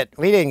didn't get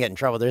in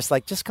trouble. They're just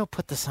like, just go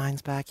put the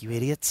signs back, you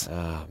idiots.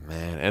 Oh,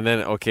 man. And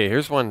then, okay,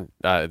 here's one.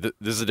 This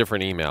is a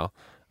different email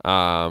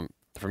from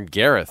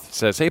Gareth. It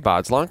says, "Hey,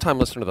 Bods, long-time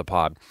listener to the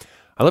pod.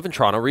 I live in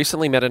Toronto.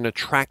 Recently met an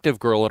attractive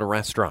girl at a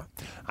restaurant.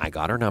 I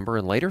got her number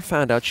and later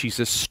found out she's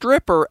a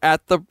stripper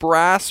at the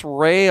Brass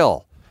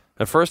Rail.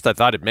 At first, I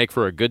thought it'd make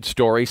for a good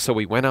story, so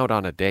we went out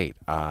on a date.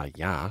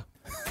 Yeah.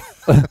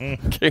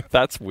 Okay,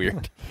 that's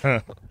weird.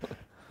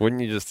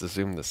 Wouldn't you just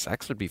assume the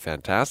sex would be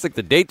fantastic?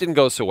 The date didn't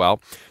go so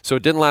well, so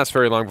it didn't last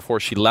very long before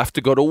she left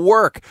to go to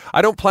work.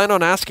 I don't plan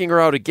on asking her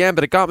out again,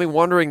 but it got me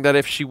wondering that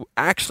if she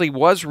actually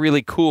was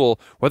really cool,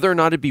 whether or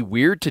not it'd be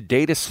weird to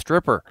date a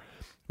stripper.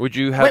 Would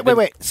you have...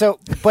 Wait. So,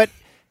 but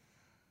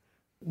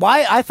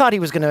why? I thought he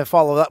was going to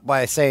follow up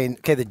by saying,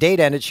 okay, the date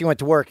ended, she went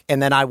to work,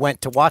 and then I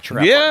went to watch her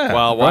at work. Yeah.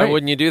 Well, why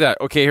wouldn't you do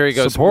that? Okay, here he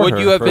goes. Support Would her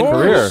you have for been a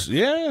career.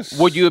 Yes.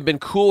 Would you have been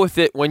cool with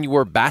it when you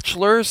were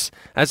bachelors?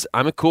 As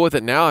I'm cool with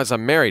it now as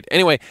I'm married.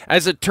 Anyway,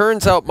 as it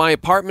turns out, my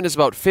apartment is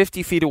about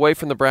 50 feet away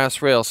from the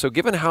Brass Rail, so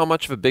given how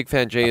much of a big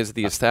fan Jay is of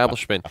the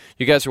establishment,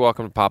 you guys are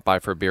welcome to pop by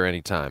for a beer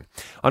anytime.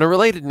 On a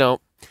related note,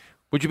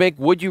 would you make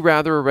Would You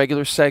Rather a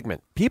regular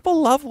segment?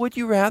 People love Would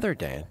You Rather,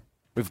 Dan.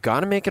 We've got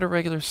to make it a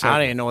regular segment. I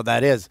don't even know what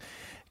that is.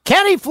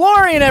 Kenny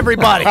Florian,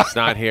 everybody. It's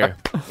not here.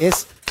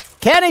 It's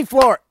Kenny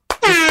Florian.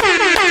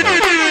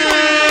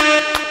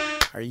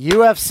 Our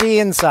UFC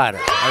insider.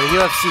 Our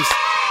UFC.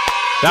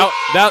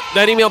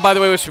 That email, by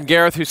the way, was from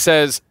Gareth, who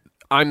says,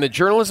 "I'm the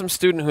journalism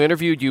student who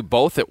interviewed you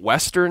both at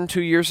Western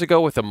 2 years ago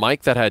with a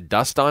mic that had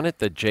dust on it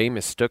that Jay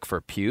mistook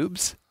for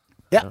pubes."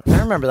 Yeah, I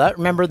remember that.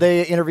 Remember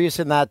the interviews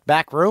in that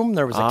back room?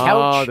 There was a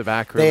couch. Oh, the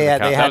back room.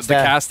 That was the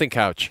casting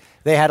couch.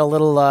 They had a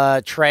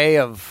little tray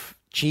of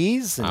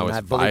cheese, and I was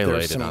believe there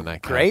violated some on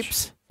that couch.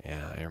 grapes.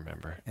 Yeah, I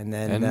remember. And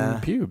then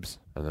And pubes.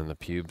 And then the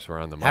pubes were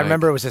on the mic. I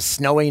remember it was a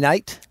snowy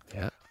night.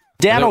 Yeah.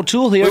 Dan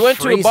O'Toole here. We went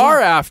to a freezing. bar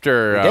We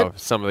after did.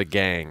 some of the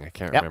gang. I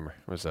can't Yep. remember.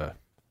 It was a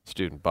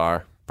student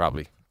bar,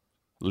 probably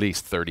at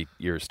least 30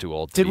 years too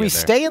old to Did be we in there.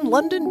 stay in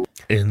London?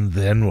 And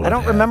then what I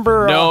don't happened?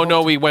 remember.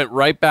 No, we went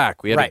right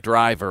back. We had a Right.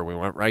 driver. We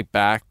went right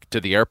back to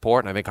the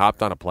airport, and I think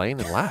hopped on a plane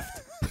and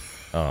left.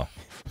 Oh.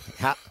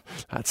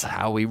 That's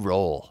how we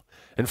roll.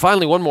 And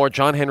finally, one more.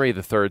 John Henry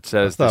III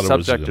says the I thought it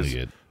was subject gonna is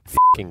get-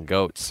 f***ing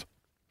goats.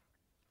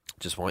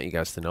 Just want you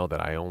guys to know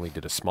that I only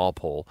did a small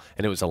poll,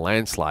 and it was a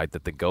landslide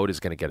that the goat is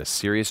going to get a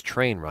serious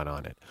train run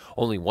on it.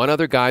 Only one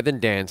other guy than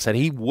Dan said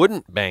he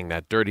wouldn't bang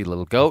that dirty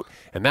little goat,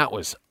 and that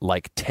was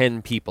like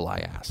 10 people I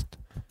asked.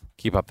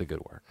 Keep up the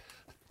good work.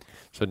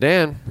 So,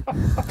 Dan,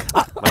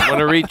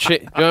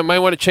 might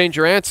want to change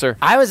your answer.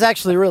 I was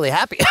actually really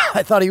happy.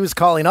 I thought he was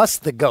calling us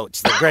the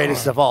goats, the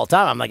greatest of all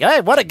time. I'm like,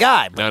 hey, what a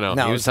guy. But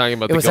No, he was talking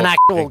about it the was an goat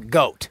actual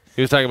goat.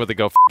 He was talking about the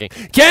go f***ing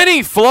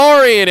Kenny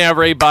Florian,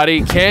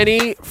 everybody.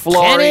 Kenny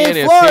Florian Kenny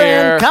is Florian,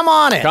 here. come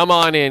on in. Come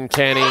on in,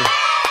 Kenny.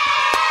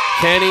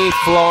 Kenny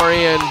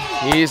Florian,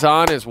 he's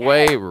on his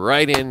way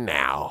right in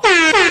now.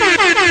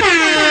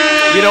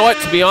 You know what?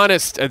 To be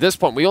honest, at this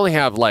point, we only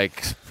have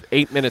like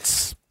 8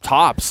 minutes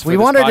tops. We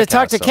wanted to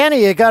talk to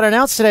Kenny. It got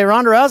announced today.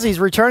 Ronda Rousey's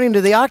returning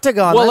to the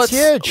Octagon. Well, That's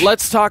huge.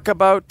 Let's talk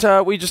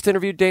about. We just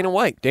interviewed Dana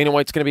White. Dana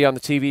White's going to be on the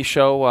TV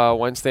show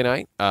Wednesday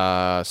night.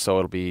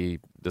 So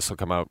this will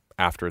come out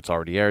after it's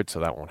already aired, so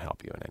that won't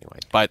help you in any way.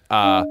 But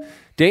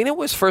Dana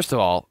was, first of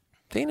all,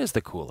 Dana's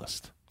the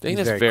coolest.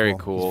 Dana's very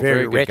cool. He's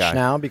very good rich guy.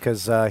 now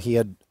because he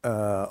had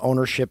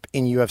ownership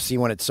in UFC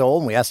when it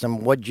sold. And we asked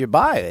him, what'd you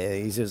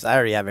buy? He says, I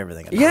already have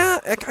everything. Yeah,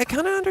 I kind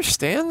of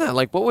understand that.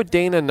 Like, what would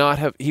Dana not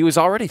have? He was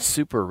already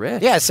super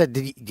rich. Yeah, I said,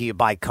 do you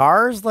buy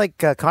cars like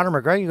Conor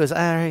McGregor? He goes,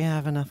 I already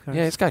have enough cars.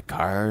 Yeah, he's got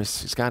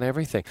cars. He's got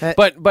everything.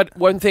 But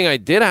one thing I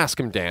did ask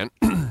him, Dan,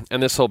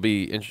 and this will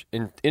be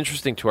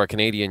interesting to our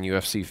Canadian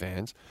UFC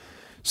fans.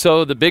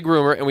 So the big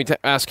rumor, and we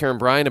asked Karen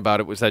Bryan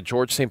about it, was that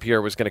George St.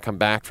 Pierre was going to come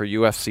back for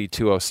UFC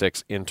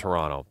 206 in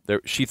Toronto.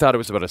 She thought it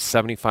was about a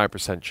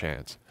 75%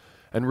 chance.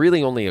 And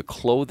really only a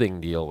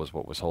clothing deal was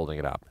what was holding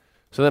it up.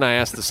 So then I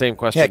asked the same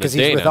question Yeah, to because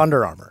Dana. he's with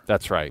Under Armour.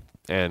 That's right.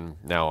 And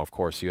now, of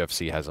course,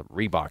 UFC has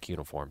Reebok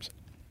uniforms.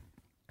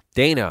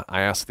 Dana,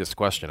 I asked this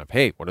question of,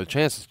 hey, what are the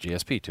chances?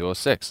 GSP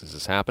 206, is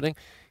this happening?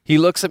 He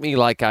looks at me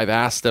like I've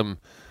asked him,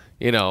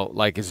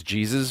 like, is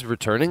Jesus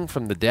returning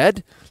from the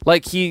dead?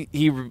 Like, he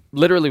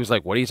literally was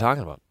like, what are you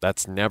talking about?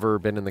 That's never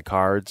been in the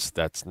cards.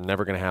 That's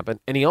never going to happen.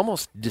 And he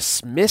almost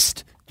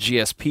dismissed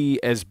GSP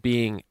as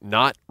being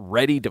not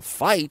ready to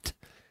fight.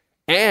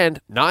 and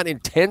not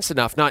intense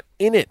enough, not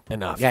in it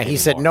enough. Yeah, he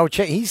said anymore. no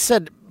chance. He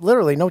said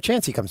literally no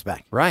chance he comes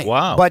back. Right.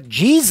 Wow. But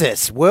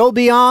Jesus will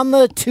be on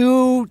the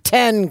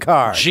 210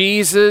 card.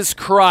 Jesus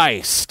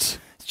Christ.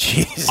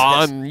 Jesus.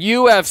 On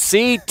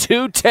UFC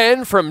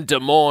 210 from Des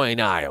Moines,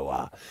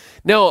 Iowa.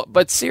 No,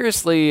 but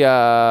seriously,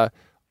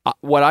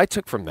 what I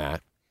took from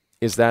that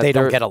is that They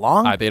don't get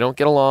along? They don't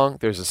get along.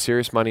 There's a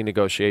serious money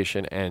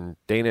negotiation, and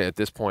Dana at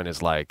this point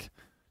is like,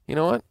 you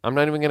know what? I'm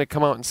not even going to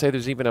come out and say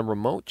there's even a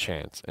remote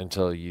chance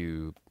until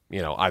you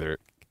either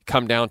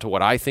come down to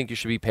what I think you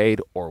should be paid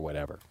or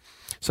whatever.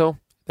 So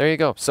there you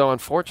go. So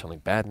unfortunately,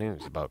 bad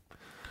news about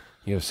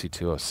UFC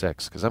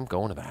 206 because I'm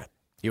going to that.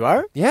 You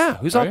are? Yeah,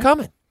 who's all you?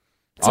 coming?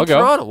 It's I'll in go.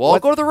 Toronto. We'll all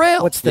go to the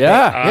rail. What's the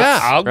Yeah. date? Yeah,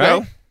 I'll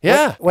right? go.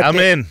 Yeah. What I'm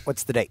date? in.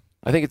 What's the date?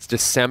 I think it's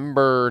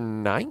December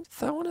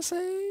 9th, I want to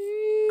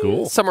say.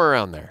 Cool. Somewhere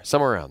around there.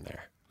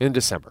 In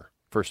December,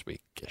 first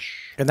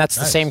week-ish. And that's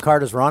the same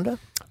card as Ronda?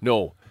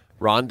 No,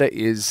 Ronda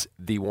is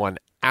the one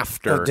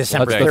after. Oh,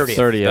 December That's the 30th.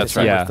 30th. That's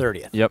right. Yeah. December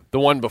 30th. Yep. The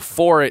one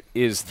before it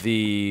is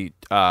the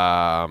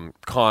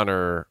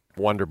Connor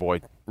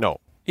Wonderboy. No.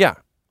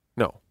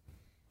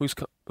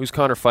 Who's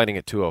Connor fighting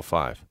at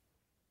 205?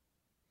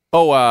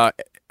 Oh,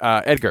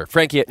 Edgar.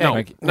 Frankie.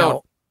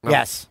 No.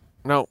 Yes.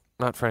 No,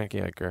 not Frankie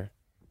Edgar.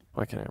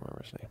 Why can't I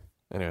remember his name?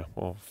 Anyway,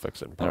 we'll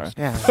fix it in post.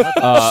 Yeah.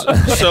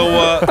 So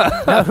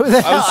Who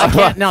the hell? I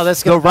can't. No, this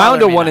is The gonna bother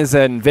Ronda me one now. is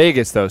in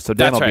Vegas, though, so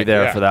Dan That's will be right,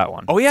 there yeah. for that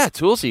one. Oh, yeah,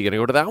 Toolsy. You going to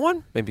go to that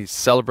one? Maybe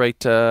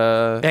celebrate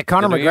Yeah,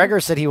 Conor the new year?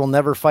 McGregor said he will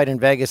never fight in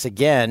Vegas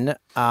again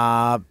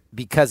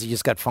because he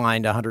just got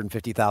fined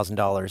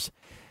 $150,000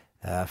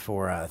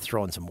 for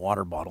throwing some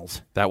water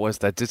bottles.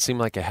 That did seem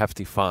like a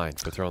hefty fine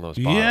for throwing those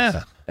bottles.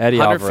 yeah. Eddie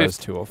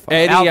 150 Alvarez, 205.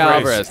 Eddie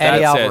Alvarez.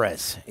 Eddie That's it.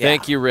 Alvarez. Yeah.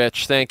 Thank you,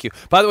 Rich. Thank you.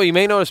 By the way, you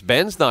may notice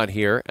Ben's not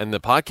here, and the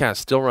podcast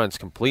still runs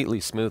completely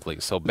smoothly.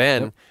 So,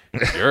 Ben,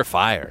 you're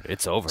fired.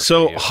 It's over.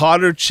 So for you.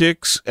 hotter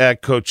chicks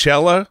at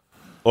Coachella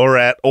or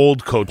at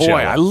old Coachella?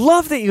 Boy, I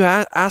love that you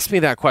asked me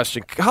that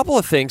question. A couple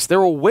of things. There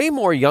were way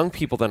more young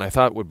people than I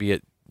thought would be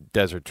at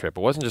Desert Trip.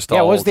 It wasn't just all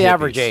Yeah, what was the hippies.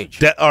 average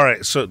age? All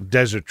right, so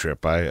Desert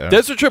Trip.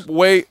 Desert Trip,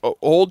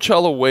 old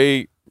Cella,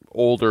 way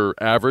older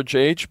average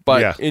age,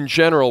 but Yeah. in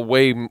general,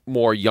 way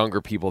more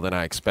younger people than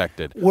I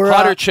expected. We're,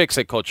 Hotter chicks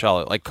at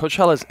Coachella. Like,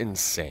 Coachella's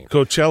insane.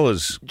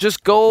 Coachella's.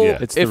 Just go. Yeah.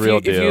 It's the real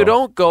If you deal.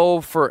 don't go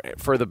for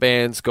the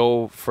bands,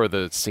 go for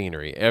the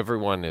scenery.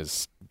 Everyone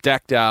is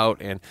decked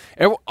out, and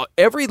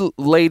every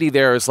lady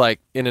there is like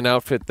in an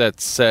outfit that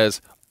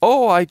says,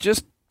 "Oh, I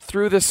just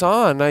threw this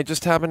on. I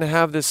just happen to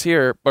have this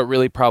here," but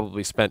really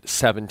probably spent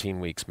 17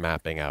 weeks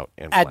mapping out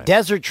and At planning.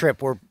 Desert Trip,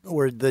 were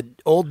the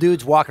old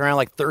dudes walking around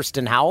like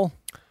Thurston Howell?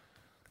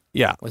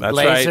 Yeah, With that's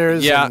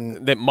blazers right. Yeah,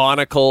 and- the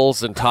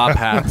monocles and top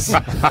hats.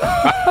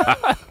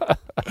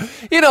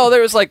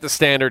 There was like the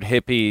standard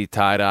hippie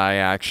tie-dye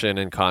action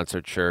and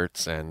concert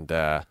shirts, and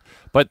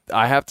but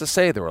I have to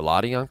say there were a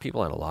lot of young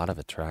people and a lot of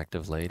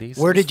attractive ladies.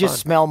 Where It was did you fun.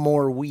 smell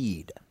more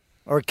weed?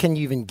 Or can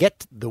you even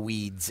get the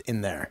weeds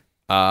in there?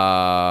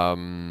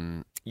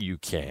 You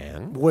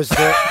can. Was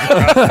there?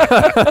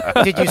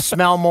 Did you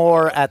smell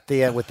more at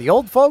the with the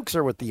old folks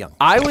or with the young?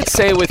 I would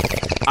say with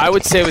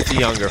the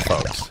younger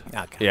folks.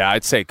 Okay. Yeah,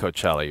 I'd say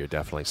Coachella. You're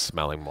definitely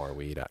smelling more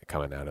weed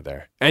coming out of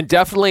there, and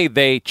definitely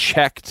they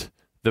checked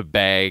the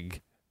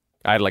bag.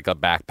 I had like a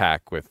backpack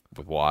with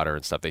water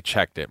and stuff. They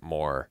checked it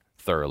more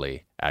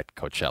thoroughly at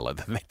Coachella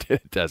than they did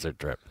at Desert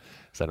Trip.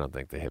 So I don't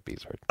think the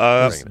hippies were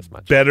bringing as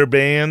much. Better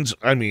bands.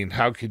 I mean,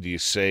 how could you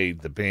say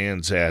the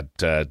bands at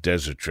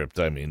Desert Trip?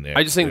 I mean,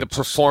 I just think the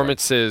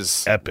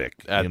performances epic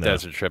at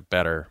Desert Trip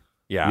better.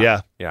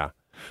 Yeah.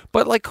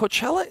 But like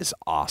Coachella is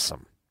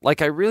awesome.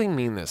 Like I really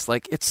mean this.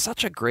 Like it's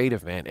such a great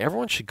event.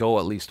 Everyone should go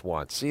at least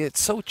once. See,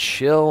 it's so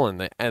chill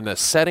and the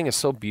setting is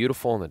so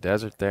beautiful in the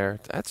desert there.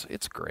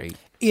 It's great.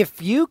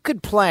 If you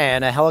could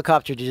plan a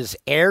helicopter to just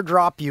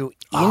airdrop you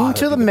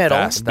into the middle,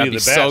 That'd be the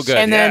so best. good.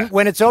 and then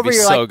when it's over, It'd be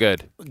you're so like,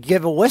 good.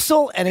 give a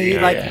whistle, and he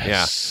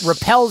Yeah.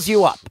 repels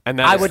you up.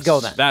 And I would go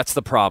then. That's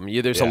the problem.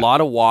 There's a Yeah.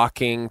 lot of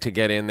walking to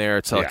get in there.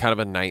 It's Yeah. kind of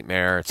a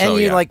nightmare. And So,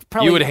 you yeah. like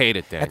probably you would hate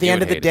it, Dan. At the You end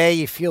would of the hate it. day,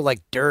 you feel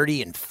like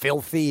dirty and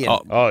filthy. And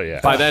Oh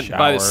yeah. By the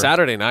Shower.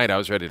 Saturday night, I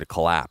was ready to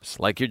collapse.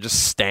 Like you're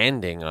just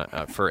standing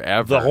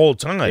forever The whole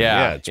time.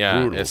 Yeah, It's yeah,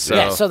 brutal. it's,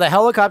 yeah, so the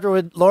helicopter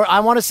would lower.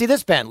 I want to see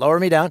this band. Lower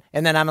me down,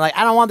 and then I'm like,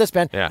 I don't want this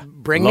band. Yeah,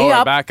 Bring Lower me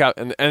up. back up,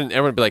 and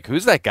everyone would be like,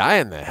 "Who's that guy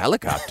in the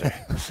helicopter?"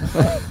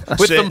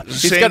 He's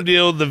Same got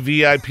deal. The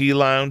VIP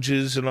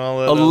lounges and all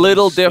that. a other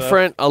little stuff.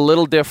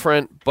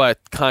 different, but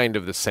kind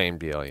of the same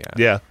deal.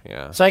 Yeah,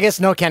 Yeah. So I guess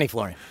no Kenny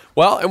Florian.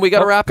 Well, and we got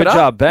to wrap Good it up.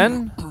 job,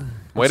 Ben.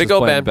 Way to Let's go, just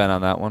blame Ben. Ben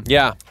on that one.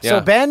 Yeah.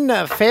 So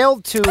Ben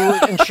failed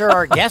to ensure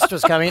our guest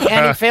was coming,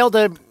 and he failed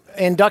to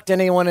induct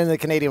anyone in the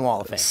Canadian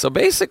Wall of Fame. So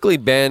basically,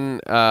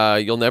 Ben,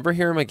 you'll never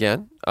hear him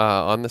again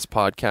on this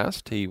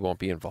podcast. He won't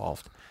be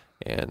involved,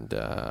 and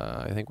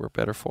I think we're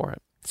better for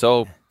it.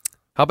 So,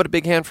 how about a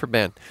big hand for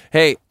Ben?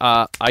 Hey,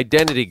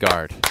 identity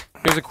guard.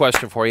 Here's a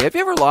question for you. Have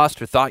you ever lost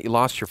or thought you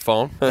lost your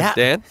phone, Yeah.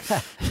 Dan?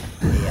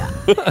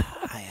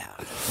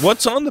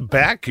 What's on the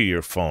back of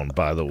your phone,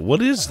 by the way?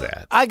 What is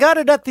that? I got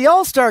it at the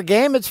All-Star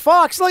game. It's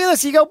Fox. Look at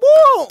this. You go,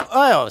 whoa.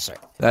 Oh, sorry.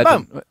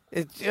 Boom.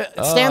 It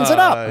stands it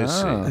up. I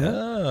see.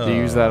 Oh. Do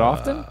you use that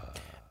often?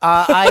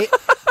 I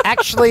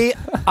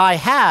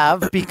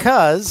have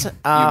because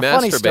funny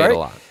masturbate story. a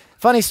lot.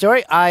 Funny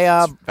story.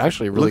 I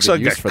Actually, really Looks good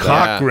like use a for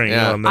that. cock ring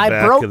Yeah. on the I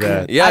back broke of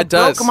that. Yeah, I it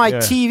does. broke my Yeah.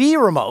 TV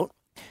remote,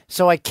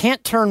 so I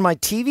can't turn my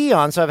TV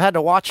on. So I've had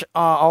to watch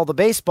all the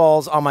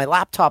baseballs on my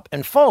laptop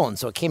and phone.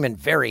 So it came in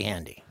very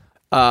handy.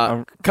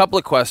 Couple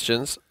of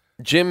questions.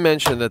 Jim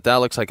mentioned that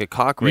looks like a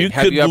cock ring. You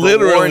Have could you ever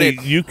worn literally,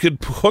 it you could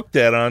hook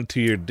that onto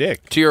your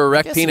dick. to your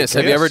erect Yes, penis? you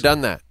Have you could. ever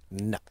done that?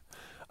 No.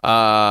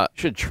 You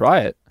should try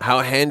it. How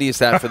handy is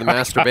that for the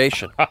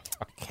masturbation?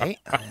 Okay,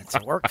 it's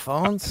work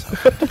phones.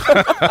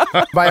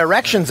 My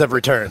erections have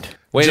returned.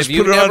 Wait, Just have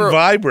you put it never on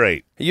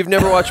vibrate. you've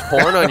never watched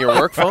porn on your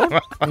work phone?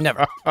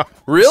 Never.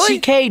 Really?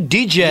 CK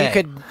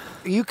DJ.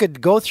 You could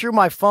go through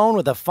my phone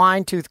with a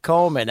fine-tooth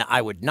comb, and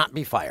I would not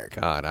be fired.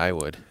 God, I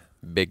would.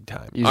 Big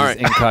time. Uses All right.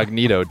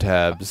 incognito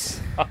tabs.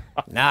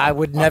 No, I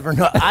would never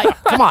know.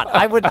 Come on,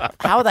 I would.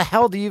 How the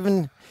hell do you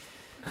even?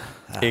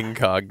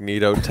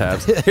 Incognito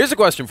tabs. Here's a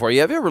question for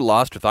you. Have you ever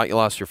lost or thought you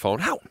lost your phone?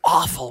 How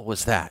awful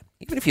was that?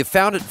 Even if you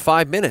found it in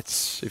 5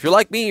 minutes. If you're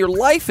like me, your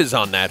life is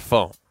on that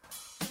phone.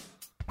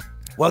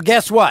 Well,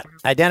 guess what?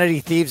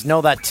 Identity thieves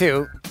know that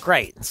too.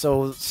 Great.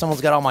 So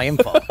someone's got all my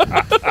info.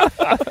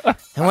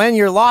 And when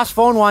your lost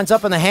phone winds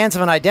up in the hands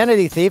of an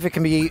identity thief, it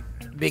can be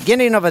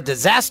beginning of a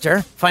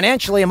disaster,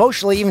 financially,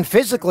 emotionally, even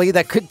physically,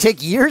 that could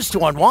take years to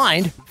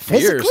unwind.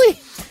 Physically?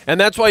 Years. And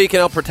that's why you can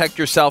help protect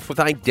yourself with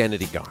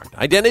Identity Guard.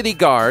 Identity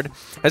Guard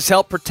has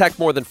helped protect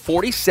more than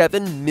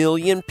 47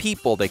 million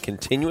people. They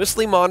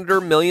continuously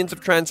monitor millions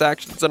of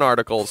transactions and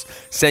articles,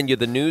 send you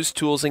the news,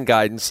 tools, and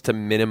guidance to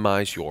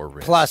minimize your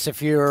risk. Plus,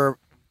 if you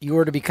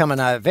were to become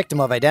a victim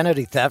of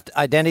identity theft,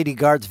 Identity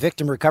Guard's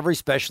victim recovery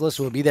specialist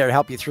will be there to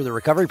help you through the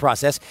recovery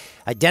process.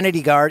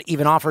 Identity Guard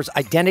even offers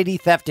identity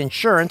theft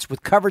insurance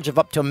with coverage of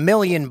up to $1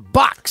 million.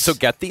 So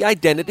get the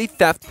identity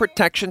theft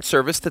protection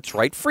service that's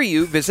right for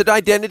you. Visit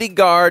Identity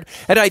Guard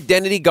at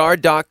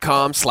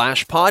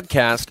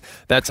identityguard.com/podcast.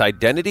 That's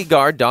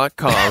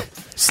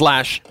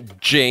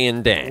identityguard.com/Jay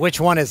and Dan. Which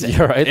one is it?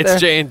 You're right It's there.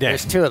 Jay and Dan.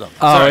 There's two of them.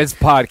 Oh, it's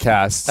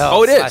podcast.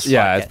 Oh, it is?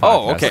 Yeah, it's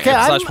Oh, podcast. okay. Okay,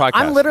 /podcast.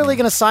 I'm literally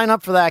going to sign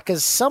up for that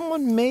because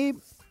someone may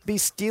be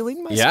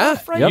stealing my Yeah,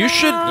 stuff right you now.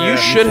 should have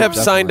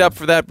definitely. signed up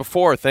for that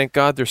before. Thank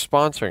God they're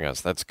sponsoring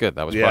us. That's good.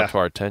 That was brought to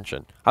our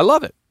attention. I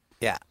love it.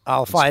 Yeah,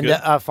 I'll find good.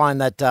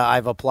 that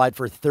I've applied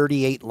for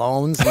 38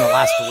 loans in the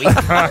last week.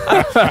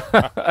 Denied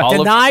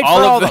Denied for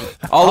all of them.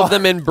 All of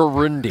them in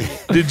Burundi.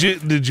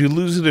 Did you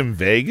lose it in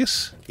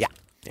Vegas? Yeah,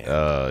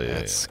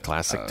 That's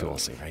classic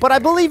Toolsy. Right but I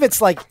believe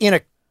it's like in a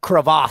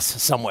crevasse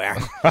somewhere,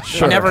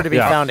 never to be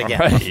found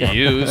again. He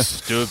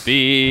used to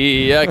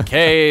be a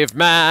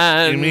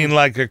caveman. You mean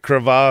like a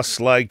crevasse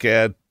like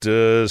at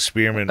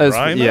Spearmint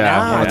Rhyme? Yeah,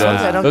 Ah, one of I told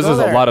you I don't those. go There's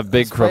a there. lot of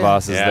big That's why-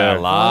 crevasses Yeah, there.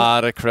 a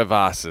lot of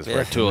crevasses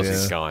where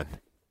Toolsy's gone.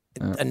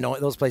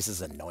 Those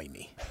places annoy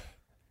me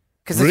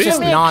because it's Really?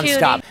 just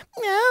nonstop.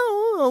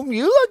 No,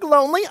 you look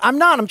lonely. I'm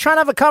not. I'm trying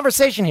to have a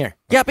conversation here.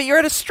 Yeah, but you're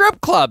at a strip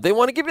club. They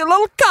want to give you a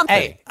little company.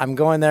 Hey, I'm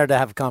going there to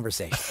have a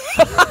conversation.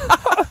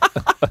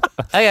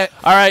 Okay.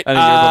 All right. And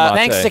a yerba mate.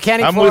 Thanks to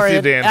Kenny I'm with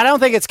Florian. you, Dan. I don't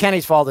think it's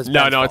Kenny's fault. It's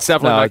No, Ben's fault. it's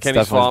definitely No, not it's Kenny's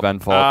definitely fault.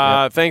 Ben's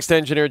fault, Thanks to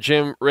engineer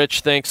Jim.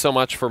 Rich, thanks so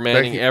much for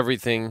manning you.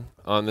 everything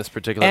on this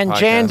particular And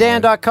podcast.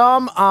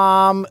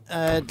 JandDan.com.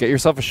 Get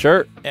yourself a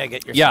shirt.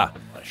 Get your Yeah.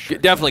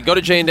 Definitely. Go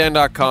to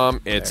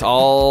JandDan.com. It's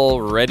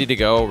all ready to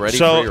go, ready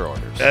for your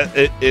orders.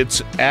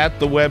 It's at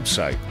the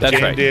website.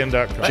 That's right.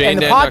 JandDan.com. Jay- And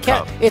the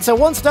JandDan.com. podcast, it's a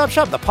one-stop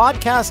shop. The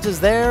podcast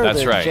is there.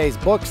 That's right. Jay's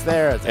book's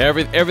there. It's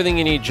Everything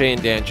you need, Jay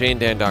and Dan,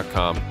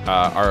 JandDan.com.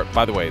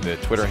 By the way, the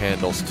Twitter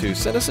handles too.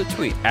 Send us a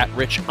tweet at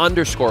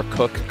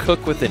Rich_Cook,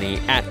 Cook with an E,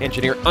 at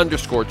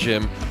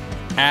Engineer_Jim,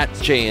 at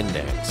Jay and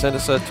Dan. Send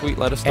us a tweet.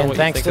 Let us know and what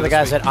thanks you think to of the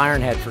this guys week.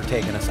 at Ironhead for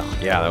taking us on.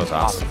 Yeah, that was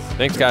awesome.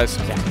 Thanks, guys.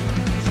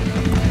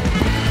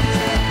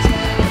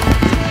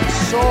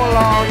 So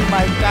long,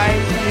 my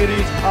time here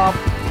is up.